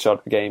the on-pitch side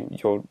of the game.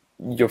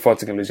 You're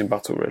fighting a losing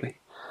battle, really.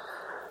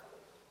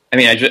 I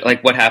mean,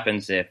 what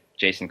happens if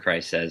Jason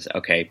Kreis says,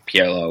 okay,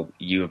 Pirlo,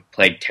 you have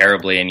played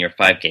terribly in your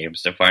 5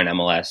 games so far in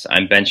MLS.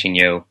 I'm benching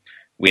you.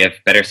 We have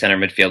better center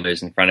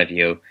midfielders in front of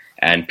you,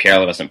 and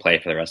Pirlo doesn't play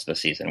for the rest of the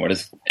season.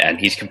 And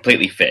he's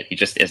completely fit. He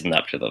just isn't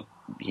up to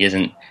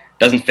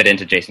doesn't fit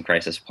into Jason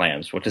Kreis's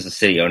plans. What does the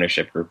City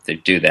ownership group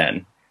do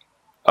then?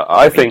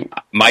 I think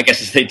my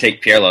guess is they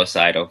take Pirlo's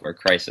side over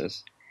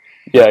Kreis's.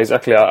 Yeah,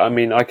 exactly. I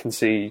mean, I can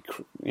see,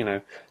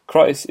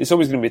 Kreis, it's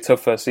always going to be a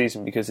tough first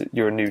season because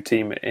you're a new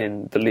team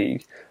in the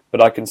league,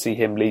 but I can see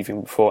him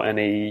leaving before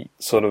any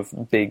sort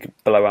of big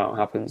blowout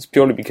happens,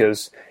 purely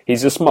because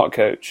he's a smart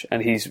coach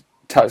and he's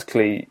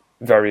tactically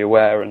very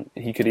aware, and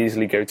he could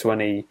easily go to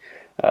any,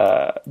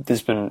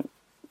 there's been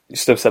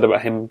stuff said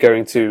about him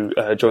going to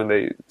join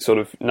the sort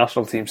of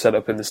national team set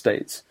up in the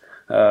States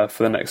for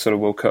the next sort of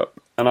World Cup.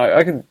 And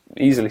I can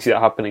easily see that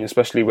happening,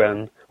 especially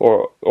when,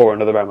 or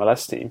another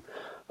MLS team,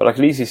 but I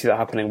can easily see that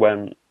happening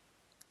when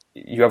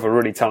you have a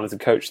really talented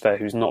coach there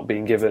who's not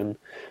being given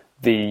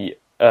the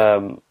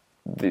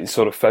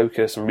sort of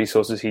focus and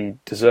resources he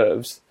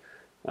deserves,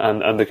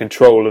 and the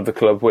control of the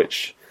club,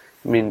 which,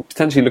 I mean,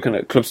 potentially looking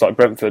at clubs like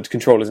Brentford,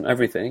 control isn't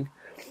everything,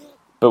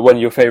 but when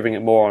you're favouring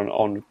it more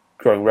on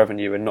growing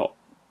revenue and not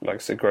like I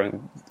said,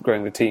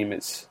 growing the team,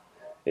 it's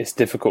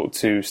difficult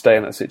to stay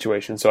in that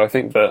situation. So I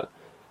think that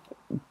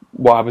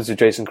what happens to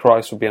Jason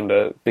Christ will be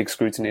under big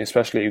scrutiny,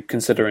 especially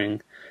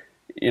considering,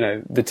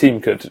 the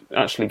team could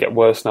actually get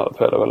worse now that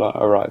Pirlo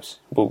arrives.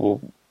 It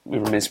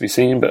remains to be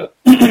seen, but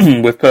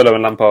with Pirlo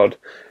and Lampard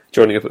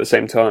joining up at the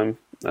same time,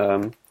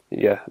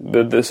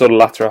 the sort of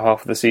latter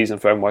half of the season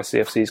for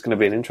NYCFC is going to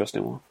be an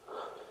interesting one.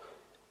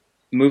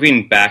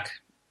 Moving back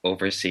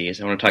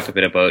overseas, I want to talk a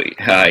bit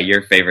about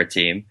your favorite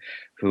team,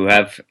 who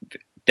have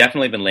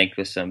definitely been linked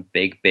with some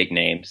big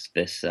names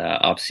this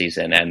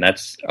off-season, and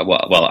that's,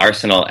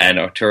 Arsenal, and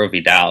Arturo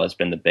Vidal has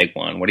been the big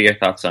one. What are your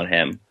thoughts on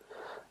him?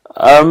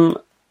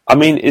 I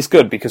mean, it's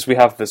good because we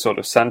have the sort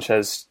of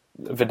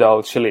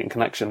Sanchez-Vidal Chilean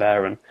connection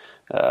there, and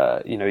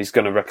he's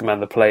going to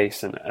recommend the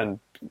place and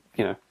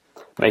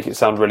make it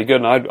sound really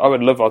good. And I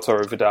would love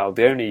Arturo Vidal.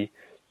 The only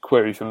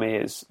query for me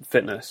is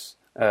fitness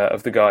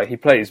of the guy. He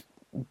plays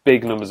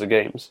big numbers of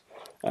games,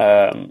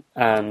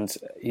 and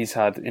he's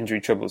had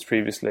injury troubles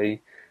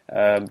previously.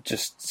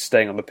 Just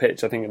staying on the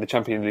pitch, I think in the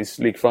Champions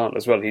League final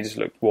as well, he just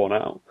looked worn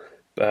out.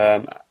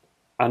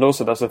 And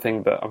also, that's the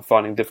thing that I'm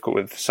finding difficult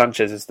with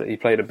Sanchez, is that he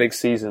played a big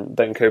season,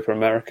 then Copa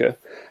America.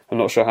 I'm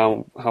not sure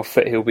how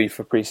fit he'll be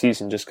for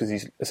pre-season, just because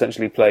he's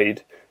essentially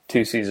played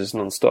 2 seasons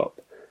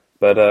non-stop.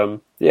 But I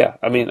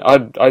mean,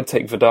 I'd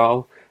take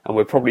Vidal, and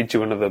we're probably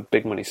due another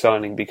big money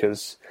signing,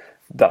 because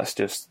that's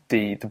just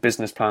the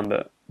business plan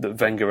that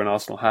Wenger and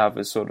Arsenal have,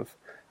 is sort of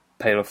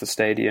paid off the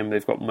stadium.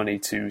 They've got money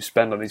to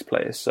spend on these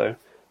players, so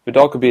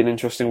Vidal could be an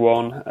interesting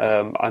one.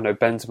 I know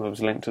Benzema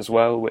was linked as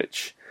well,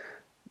 which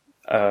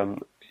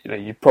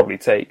you'd probably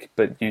take,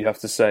 but you have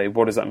to say,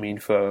 what does that mean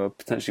for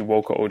potentially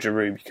Walcott or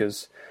Giroud?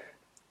 Because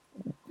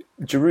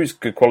Giroud's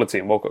good quality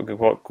and Walcott good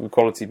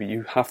quality, but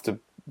you have to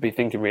be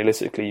thinking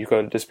realistically. You've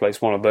got to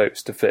displace one of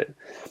those to fit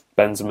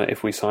Benzema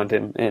if we signed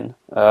him in.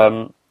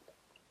 I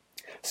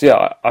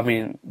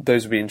mean,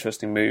 those would be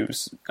interesting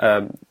moves.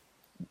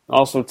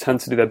 Arsenal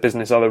tend to do their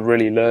business either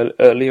really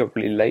early or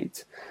really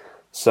late.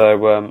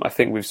 So I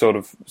think we've sort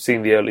of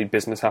seen the early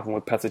business happen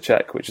with Petr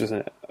Cech, which is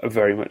a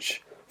very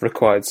much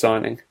required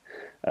signing.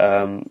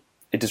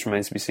 It just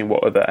remains to be seen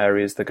what other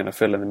areas they're going to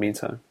fill in the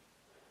meantime.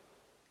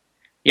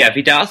 Yeah,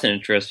 Vidal's an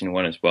interesting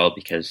one as well,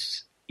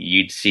 because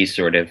you'd see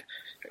it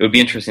would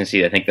be interesting to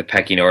see, I think, the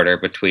pecking order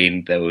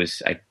between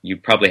those. You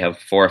probably have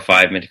 4 or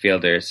 5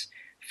 midfielders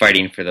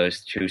fighting for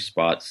those 2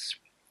 spots,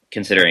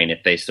 considering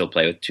if they still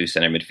play with 2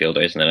 center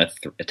midfielders and then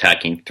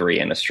attacking 3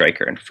 and a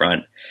striker in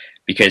front,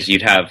 because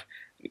you'd have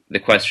the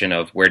question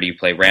of, where do you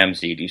play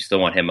Ramsey? Do you still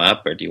want him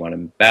up, or do you want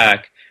him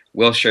back?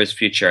 Wilshire's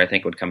future, I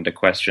think, would come to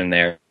question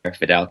there if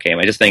Vidal came.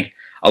 I just think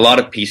a lot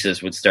of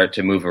pieces would start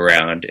to move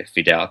around if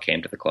Vidal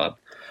came to the club.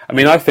 I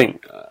mean, I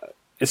think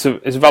it's a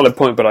valid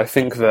point, but I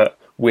think that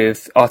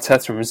with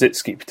Arteta and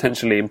Rosicky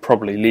potentially and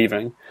probably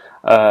leaving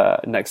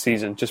next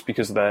season, just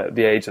because of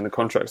the age and the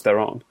contracts they're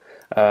on,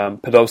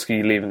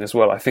 Podolski leaving as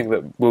well, I think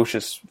that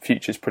Wilshire's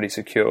future is pretty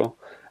secure.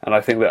 And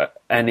I think that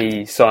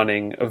any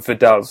signing of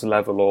Vidal's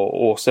level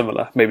or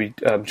similar, maybe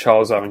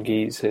Charles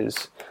Aranguiz,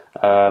 his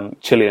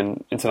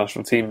Chilean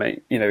international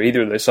teammate,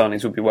 either of those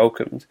signings would be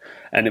welcomed.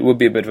 And it would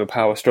be a bit of a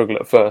power struggle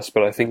at first,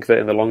 but I think that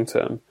in the long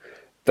term,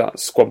 that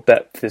squad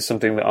depth is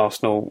something that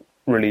Arsenal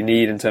really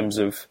need, in terms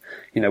of,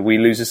 we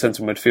lose a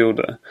centre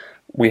midfielder.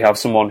 We have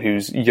someone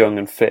who's young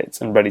and fit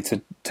and ready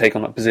to take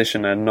on that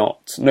position, and no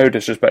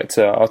disrespect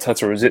to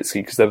Arteta or Rosicky,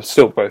 because they're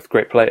still both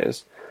great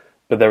players,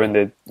 but they're in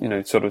the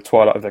sort of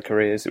twilight of their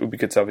careers. It would be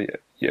good to have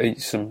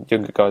some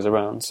younger guys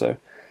around. So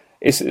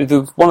it's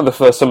one of the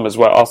first summers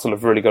where Arsenal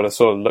have really got to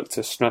sort of look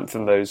to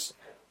strengthen those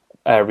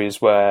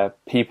areas where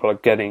people are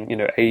getting,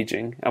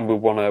 aging,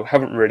 and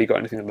haven't really got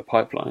anything in the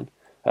pipeline.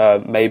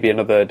 Maybe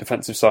another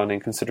defensive signing,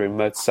 considering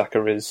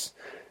Mertesacker is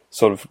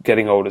sort of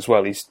getting old as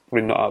well. He's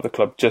really not out of the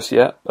club just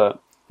yet,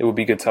 but it would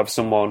be good to have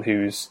someone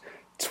who's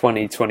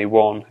 20,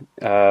 21,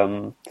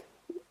 climbing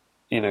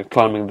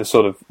the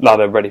sort of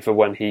ladder ready for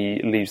when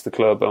he leaves the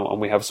club, and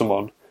we have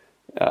someone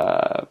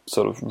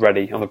sort of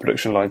ready on the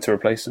production line to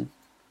replace him.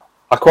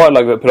 I quite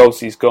like that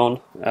Podolski's gone,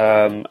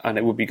 and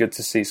it would be good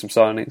to see some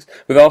signings.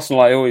 With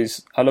Arsenal, I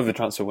love the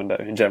transfer window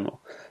in general,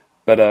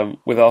 but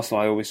with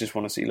Arsenal, I always just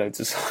want to see loads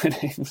of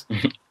signings,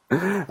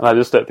 and I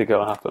just don't think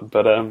it'll happen.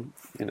 But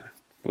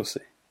we'll see.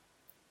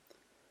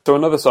 So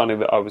another signing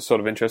that I was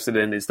sort of interested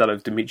in is that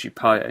of Dimitri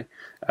Payet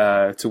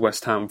to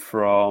West Ham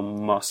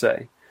from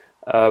Marseille.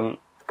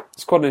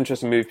 It's quite an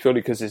interesting move,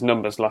 purely because his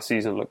numbers last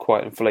season looked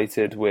quite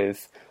inflated,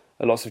 with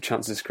lots of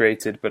chances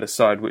created, but a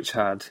side which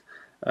had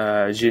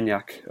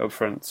Gignac up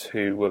front,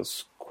 who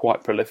was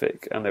quite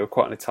prolific, and they were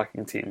quite an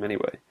attacking team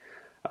anyway.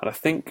 And I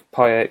think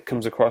Payet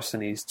comes across,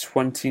 and he's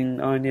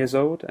 29 years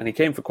old, and he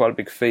came for quite a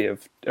big fee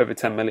of over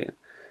 10 million.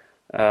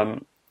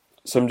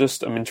 So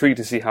I'm intrigued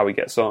to see how he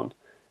gets on,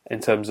 in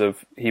terms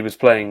of, he was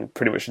playing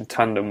pretty much in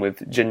tandem with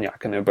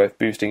Gignac, and they were both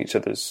boosting each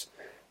other's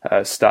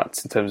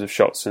stats in terms of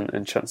shots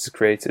and chances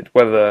created.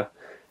 Whether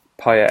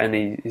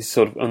Payet, his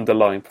sort of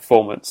underlying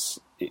performance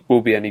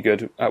will be any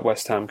good at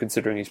West Ham,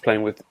 considering he's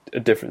playing with a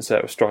different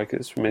set of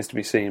strikers, remains to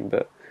be seen.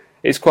 But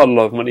it's quite a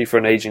lot of money for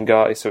an aging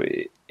guy. So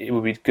it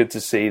would be good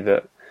to see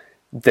that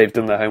they've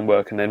done their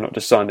homework and they're not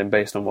just signed him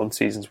based on one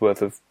season's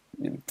worth of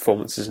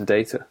performances and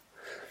data.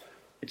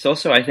 It's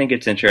also, I think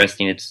it's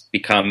interesting, it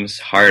becomes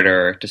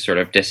harder to sort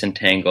of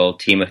disentangle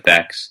team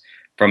effects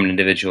from an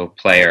individual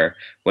player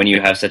when you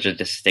have such a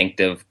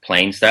distinctive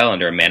playing style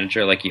under a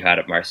manager like you had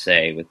at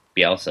Marseille with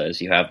Bielsa.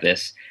 Is you have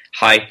this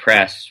high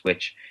press,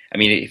 which, I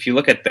mean, if you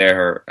look at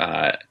their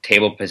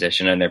table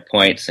position and their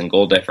points and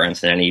goal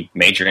difference and any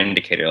major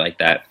indicator like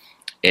that,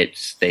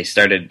 they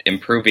started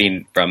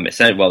improving from,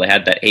 well, they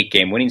had that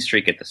 8-game winning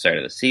streak at the start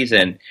of the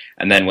season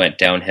and then went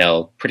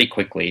downhill pretty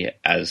quickly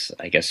as,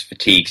 I guess,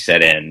 fatigue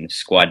set in,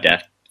 squad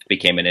depth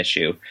became an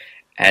issue.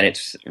 And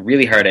it's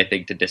really hard, I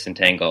think, to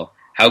disentangle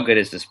how good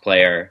is this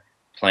player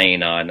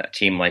playing on a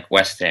team like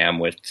West Ham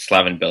with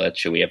Slaven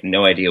Bilic, who we have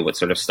no idea what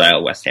sort of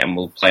style West Ham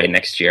will play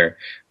next year,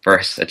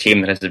 versus a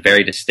team that has a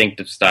very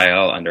distinctive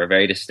style under a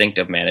very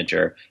distinctive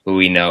manager who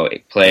we know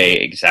play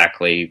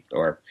exactly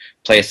or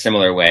play a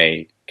similar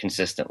way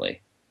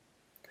consistently.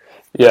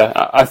 Yeah,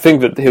 I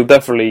think that he'll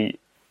definitely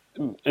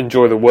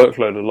enjoy the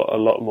workload a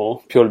lot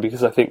more, purely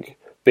because I think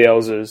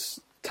Bielsa's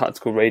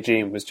tactical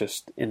regime was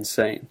just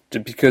insane,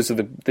 because of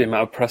the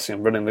amount of pressing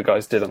and running the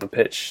guys did on the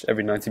pitch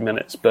every 90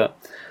 minutes. But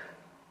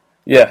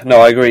yeah, no,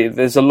 I agree.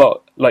 There's a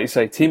lot, like you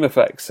say, team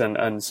effects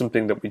and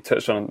something that we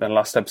touched on in the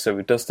last episode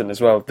with Dustin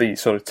as well. The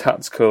sort of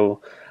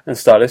tactical and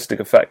stylistic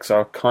effects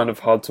are kind of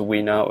hard to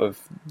wean out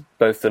of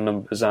both the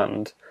numbers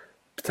and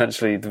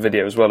potentially the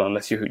video as well,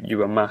 unless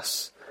you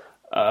amass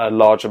a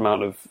large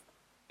amount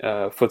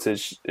of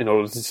footage in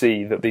order to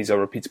see that these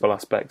are repeatable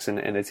aspects in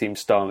a team's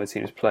style and a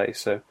team's play.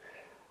 So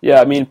yeah,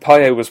 I mean,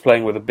 Payet was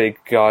playing with a big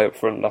guy up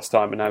front last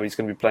time, and now he's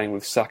going to be playing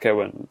with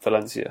Sacco and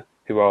Valencia,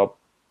 who are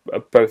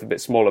both a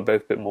bit smaller,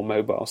 both a bit more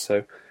mobile.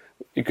 So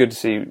it's good to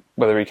see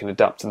whether he can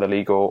adapt in the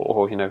league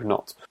or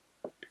not.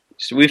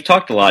 So we've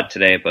talked a lot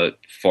today about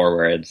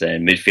forwards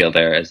and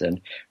midfielders, and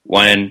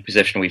one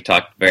position we've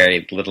talked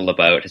very little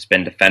about has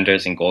been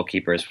defenders and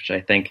goalkeepers, which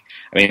I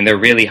mean, they're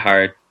really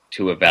hard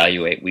to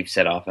evaluate. We've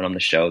said often on the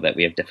show that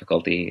we have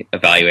difficulty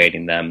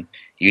evaluating them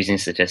using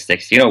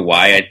statistics. Do you know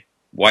why?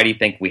 Why do you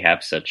think we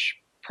have such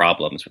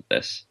problems with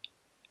this?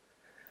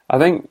 I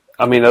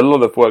mean, a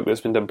lot of work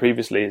that's been done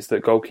previously is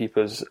that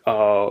goalkeepers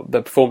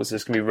their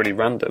performances can be really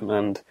random,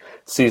 and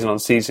season on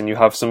season you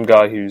have some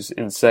guy who's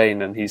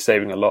insane and he's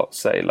saving a lot,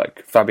 say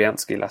like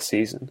Fabianski last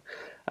season,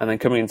 and then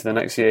coming into the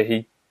next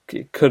year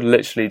it could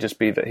literally just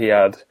be that he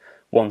had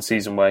one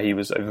season where he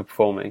was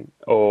overperforming,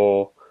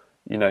 or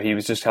he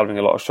was just having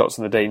a lot of shots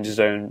in the danger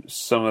zone.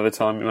 Some of the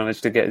time he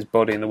managed to get his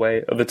body in the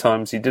way, other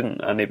times he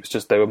didn't, and it was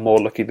just they were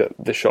more lucky that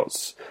the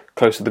shots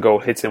close to the goal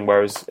hit him,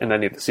 whereas in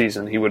any of the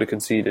season he would have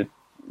conceded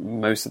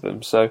most of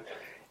them. So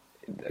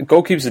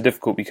goalkeepers are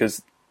difficult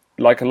because,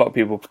 like a lot of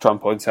people try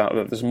and point out,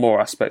 that there's more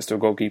aspects to a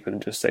goalkeeper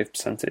than just save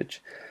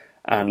percentage.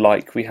 And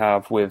like we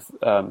have with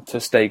Ter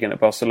Stegen at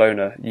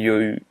Barcelona,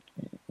 you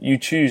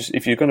choose,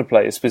 if you're going to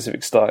play a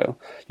specific style,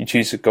 you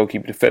choose a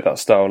goalkeeper to fit that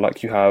style,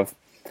 like you have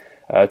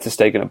Ter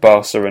Stegen at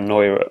Barca and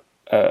Neuer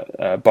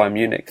at Bayern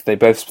Munich. They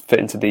both fit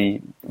into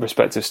the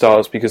respective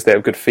styles because they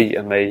have good feet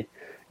and they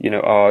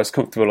are as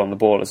comfortable on the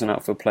ball as an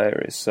outfield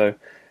player is. So,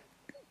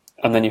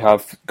 and then you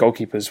have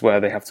goalkeepers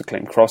where they have to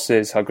claim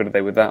crosses. How good are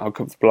they with that? How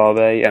comfortable are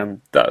they? And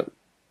that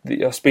the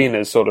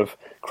Ospina's sort of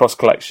cross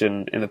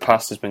collection in the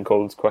past has been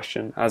called into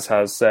question, as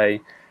has,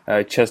 say,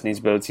 Chesney's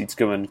ability to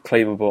go and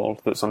claim a ball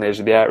that's on the edge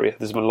of the area.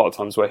 There's been a lot of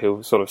times where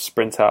he'll sort of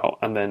sprint out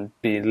and then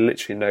be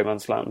literally in no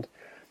man's land,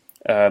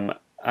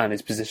 and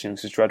his positioning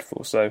is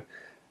dreadful. So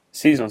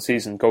season on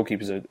season,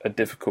 goalkeepers are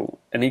difficult,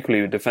 and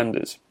equally with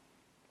defenders.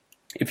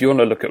 If you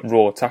want to look at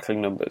raw tackling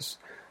numbers,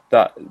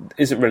 that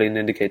isn't really an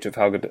indicator of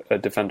how good a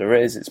defender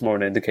is. It's more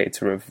an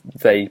indicator of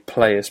they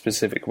play a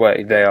specific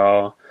way. They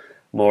are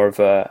more of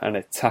an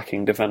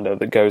attacking defender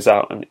that goes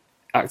out and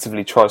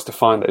actively tries to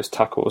find those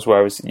tackles,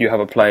 whereas you have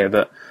a player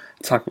that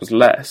tackles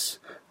less,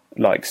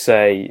 like,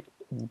 say,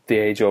 the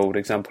age-old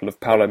example of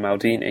Paolo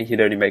Maldini. He'd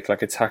only make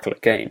like a tackle a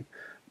game,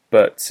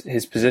 but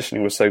his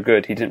positioning was so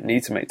good he didn't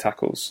need to make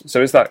tackles.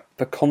 So is that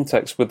the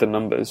context with the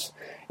numbers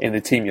in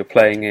the team you're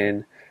playing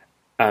in?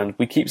 And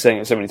we keep saying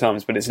it so many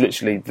times, but it's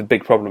literally the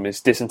big problem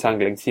is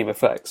disentangling team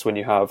effects. When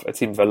you have a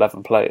team of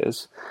 11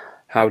 players,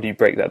 how do you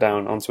break that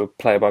down onto a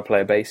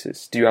player-by-player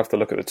basis? Do you have to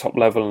look at the top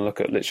level and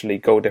look at literally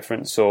goal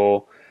difference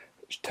or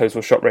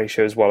total shot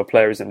ratios while a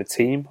player is in a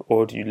team?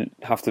 Or do you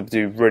have to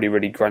do really,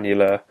 really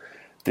granular,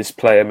 this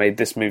player made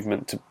this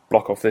movement to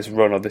block off this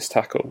run or this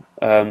tackle?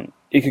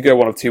 It could go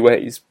one of two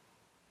ways,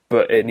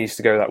 but it needs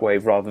to go that way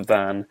rather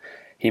than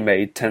he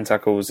made 10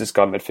 tackles, this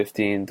guy made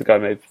 15, the guy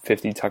made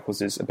 50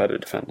 tackles is a better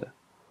defender.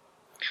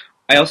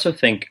 I also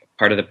think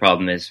part of the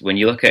problem is when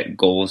you look at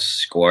goals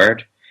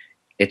scored,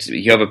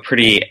 you have a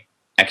pretty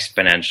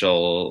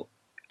exponential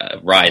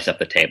rise up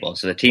the table.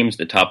 So the teams at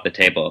the top of the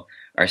table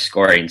are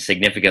scoring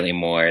significantly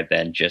more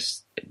than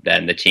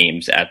the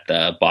teams at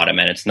the bottom,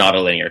 and it's not a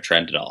linear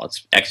trend at all.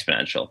 It's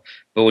exponential.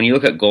 But when you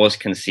look at goals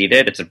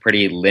conceded, it's a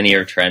pretty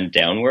linear trend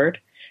downward.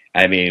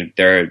 I mean,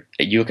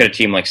 you look at a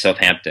team like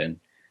Southampton,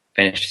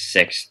 finished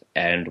sixth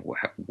and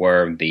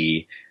were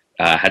the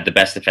had the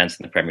best defense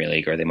in the Premier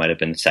League, or they might have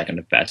been the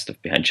second best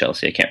behind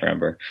Chelsea. I can't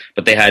remember,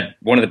 but they had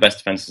one of the best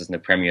defenses in the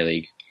Premier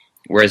League.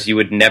 Whereas you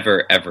would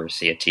never ever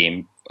see a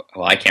team.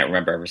 Well, I can't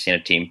remember ever seeing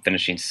a team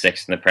finishing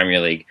sixth in the Premier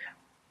League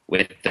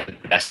with the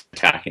best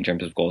attack in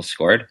terms of goals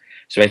scored.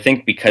 So I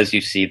think because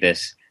you see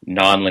this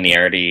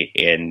non-linearity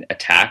in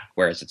attack,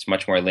 whereas it's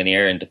much more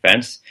linear in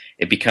defense,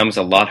 it becomes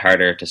a lot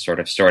harder to sort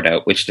of sort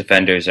out which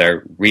defenders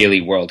are really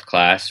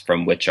world-class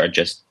from which are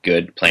just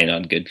good playing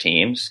on good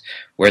teams.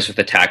 Whereas with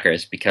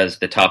attackers, because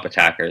the top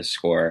attackers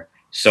score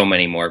so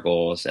many more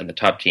goals and the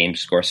top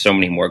teams score so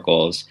many more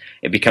goals,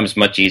 it becomes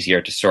much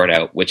easier to sort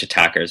out which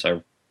attackers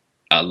are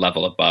a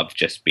level above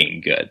just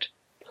being good.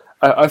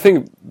 I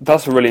think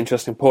that's a really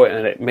interesting point,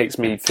 and it makes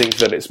me think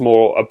that it's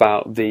more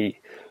about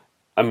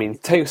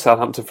take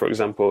Southampton, for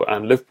example,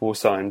 and Liverpool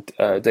signed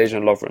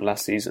Dejan Lovren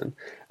last season,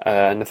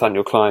 and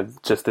Nathaniel Klein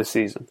just this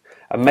season.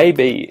 And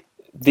maybe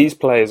these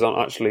players aren't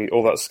actually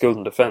all that skilled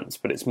in defence,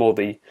 but it's more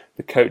the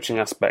coaching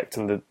aspect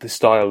and the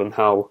style and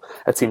how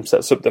a team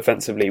sets up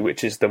defensively,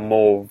 which is the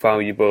more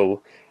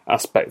valuable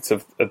aspect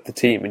of the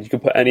team. And you can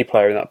put any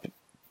player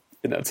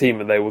in that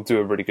team and they will do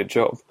a really good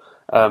job.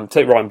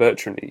 Take Ryan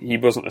Bertrand. He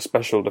wasn't a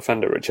special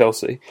defender at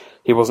Chelsea.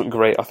 He wasn't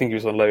great. I think he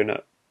was on loan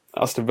at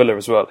Aston Villa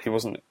as well. He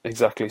wasn't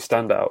exactly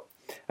standout.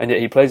 And yet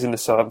he plays in the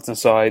Southampton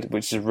side,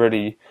 which is a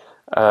really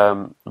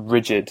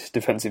rigid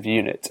defensive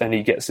unit, and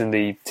he gets in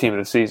the team of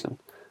the season.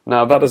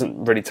 Now, that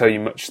doesn't really tell you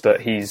much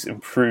that he's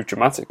improved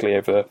dramatically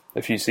over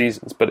a few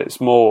seasons, but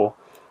it's more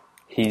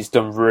he's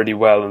done really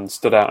well and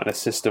stood out in a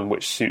system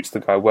which suits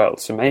the guy well.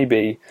 So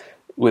maybe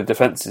with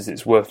defences,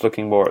 it's worth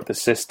looking more at the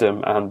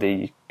system and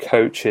the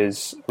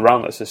coaches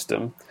around that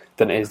system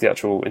than it is the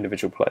actual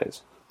individual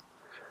players.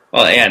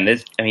 Well, and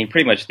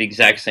pretty much the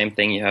exact same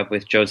thing you have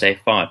with Jose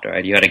Font,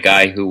 right? You had a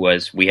guy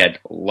we had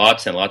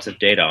lots and lots of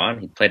data on.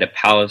 He played at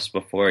Palace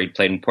before, he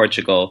played in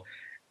Portugal,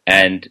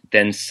 and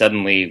then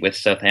suddenly with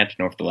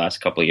Southampton over the last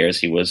couple of years,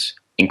 he was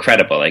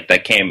incredible. Like,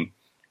 that came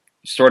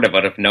sort of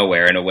out of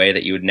nowhere in a way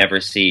that you would never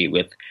see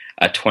with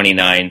a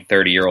 29,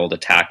 30-year-old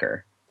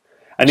attacker.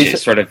 And it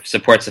sort of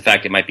supports the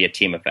fact it might be a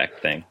team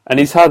effect thing. And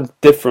he's had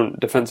different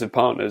defensive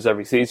partners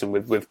every season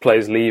with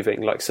players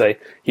leaving. Like, say,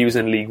 he was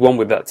in League One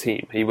with that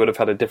team. He would have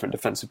had a different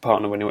defensive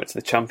partner when he went to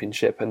the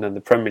Championship and then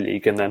the Premier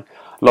League. And then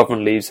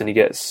Lovren leaves and he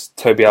gets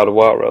Toby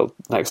Alderweireld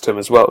next to him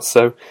as well.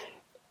 So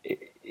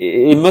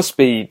there must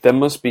be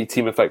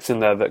team effects in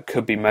there that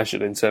could be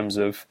measured in terms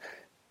of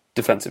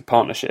defensive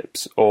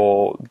partnerships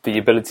or the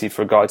ability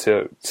for a guy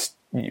to,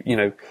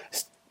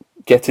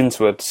 get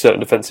into a certain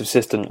defensive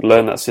system,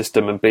 learn that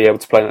system, and be able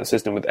to play in that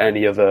system with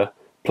any other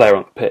player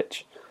on the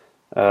pitch.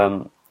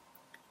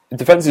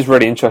 Defence is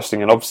really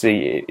interesting, and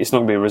obviously it's not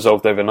going to be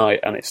resolved overnight,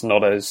 and it's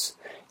not as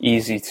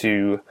easy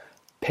to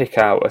pick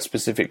out a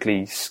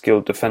specifically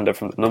skilled defender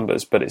from the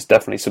numbers, but it's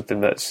definitely something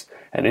that's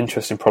an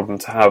interesting problem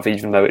to have,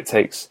 even though it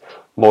takes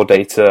more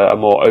data, a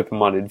more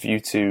open-minded view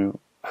to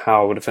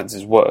how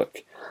defences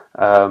work.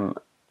 And,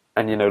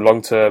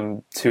 long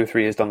term, 2 or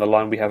 3 years down the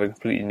line, we have a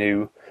completely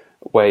new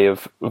way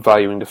of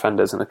valuing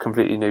defenders and a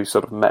completely new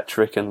sort of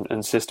metric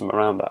and system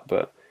around that.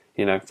 But,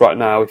 right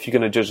now, if you're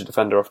going to judge a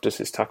defender off just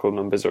his tackle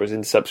numbers or his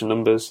interception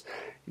numbers,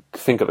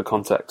 think of the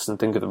context and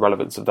think of the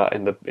relevance of that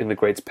in the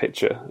greater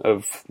picture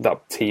of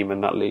that team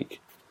and that league.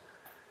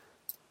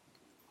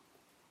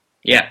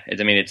 Yeah,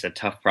 it's a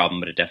tough problem,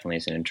 but it definitely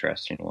is an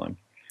interesting one.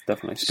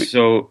 Definitely.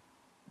 So,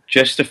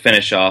 just to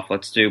finish off,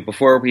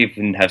 before we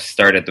even have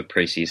started the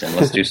preseason,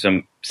 let's do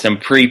some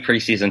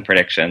pre-preseason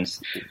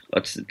predictions.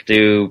 Let's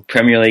do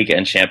Premier League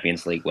and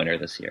Champions League winner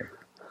this year.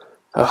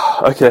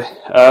 Okay.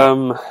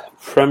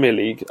 Premier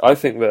League, I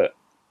think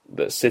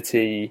that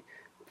City,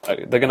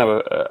 they're going to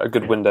have a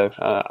good window,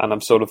 and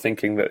I'm sort of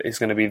thinking that it's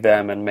going to be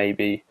them and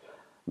maybe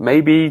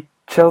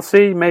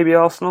Chelsea, maybe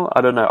Arsenal.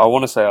 I don't know. I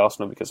want to say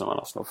Arsenal because I'm an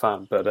Arsenal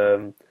fan, but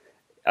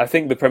I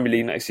think the Premier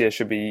League next year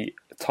should be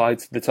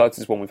the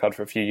tightest one we've had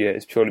for a few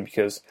years, purely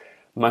because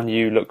Man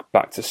U look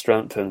back to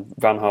strength and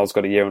Van Gaal's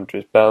got a year under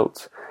his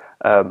belt.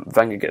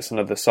 Wenger gets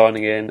another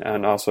signing in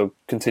and also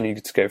continue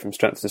to go from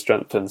strength to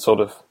strength, and sort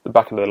of the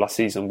back end of the last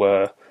season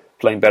were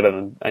playing better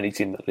than any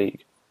team in the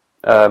league.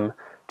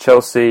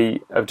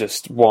 Chelsea have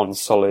just one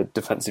solid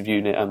defensive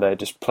unit and they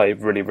just play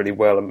really, really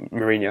well, and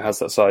Mourinho has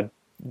that side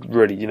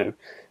really,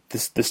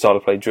 the style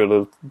of play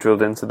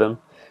drilled into them.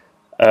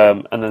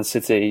 And then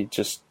City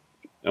just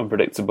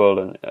unpredictable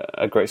and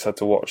a great side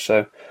to watch.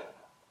 So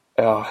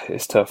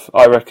it's tough.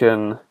 I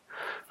reckon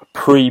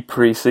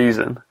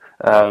pre-season,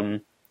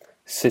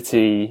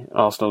 City,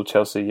 Arsenal,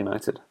 Chelsea,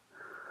 United.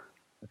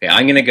 Okay,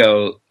 I'm gonna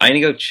go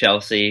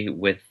Chelsea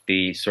with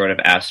the sort of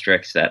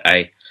asterisk that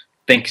I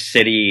think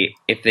City,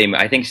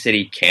 I think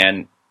City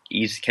can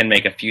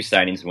make a few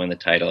signings and win the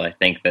title. I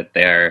think that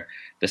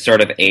the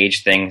sort of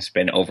age thing's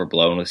been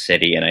overblown with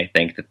City, and I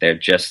think that they're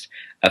just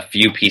a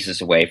few pieces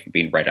away from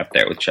being right up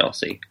there with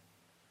Chelsea.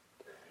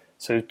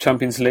 So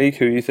Champions League,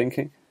 who are you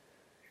thinking?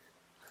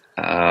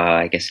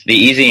 I guess the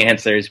easy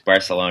answer is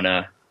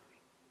Barcelona.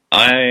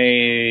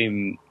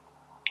 I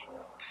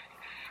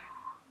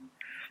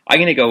I'm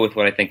going to go with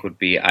what I think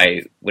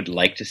I would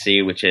like to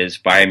see, which is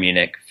Bayern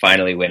Munich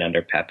finally win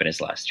under Pep in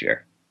his last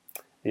year.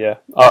 Yeah,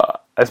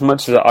 as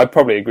much as I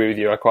probably agree with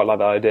you, I quite like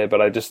that idea,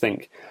 but I just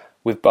think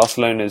with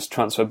Barcelona's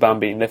transfer ban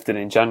being lifted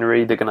in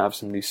January, they're going to have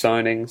some new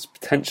signings.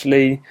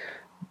 Potentially,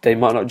 they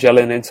might not gel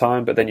in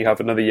time, but then you have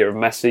another year of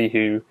Messi,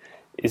 who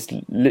is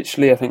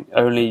literally, I think,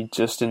 only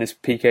just in his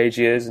peak age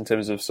years in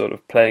terms of sort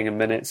of playing a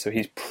minute, so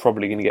he's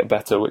probably going to get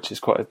better, which is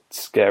quite a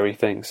scary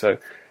thing. So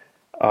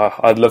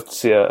I'd love to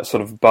see a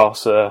sort of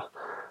Barca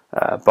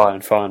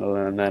Bayern final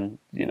and then,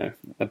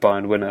 a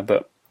Bayern winner,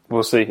 but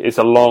we'll see. It's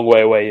a long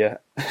way away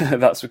yet.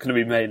 That's going to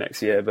be May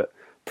next year, but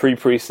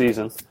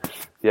pre-season,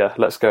 yeah,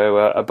 let's go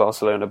a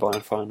Barcelona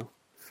Bayern final.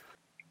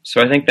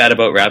 So I think that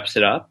about wraps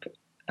it up.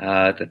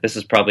 This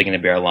is probably going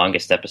to be our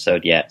longest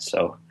episode yet,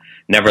 so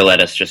never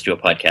let us just do a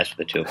podcast with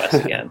the two of us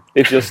again.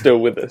 If you're still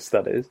with us,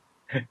 that is.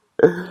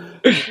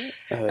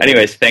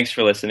 Anyways, thanks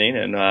for listening,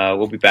 and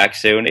we'll be back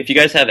soon. If you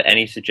guys have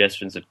any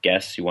suggestions of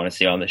guests you want to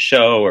see on the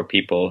show or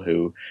people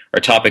or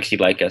topics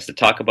you'd like us to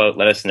talk about,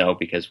 let us know,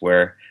 because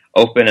we're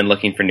open and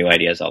looking for new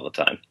ideas all the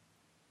time.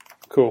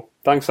 Cool.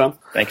 Thanks, Sam.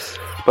 Thanks.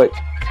 Bye.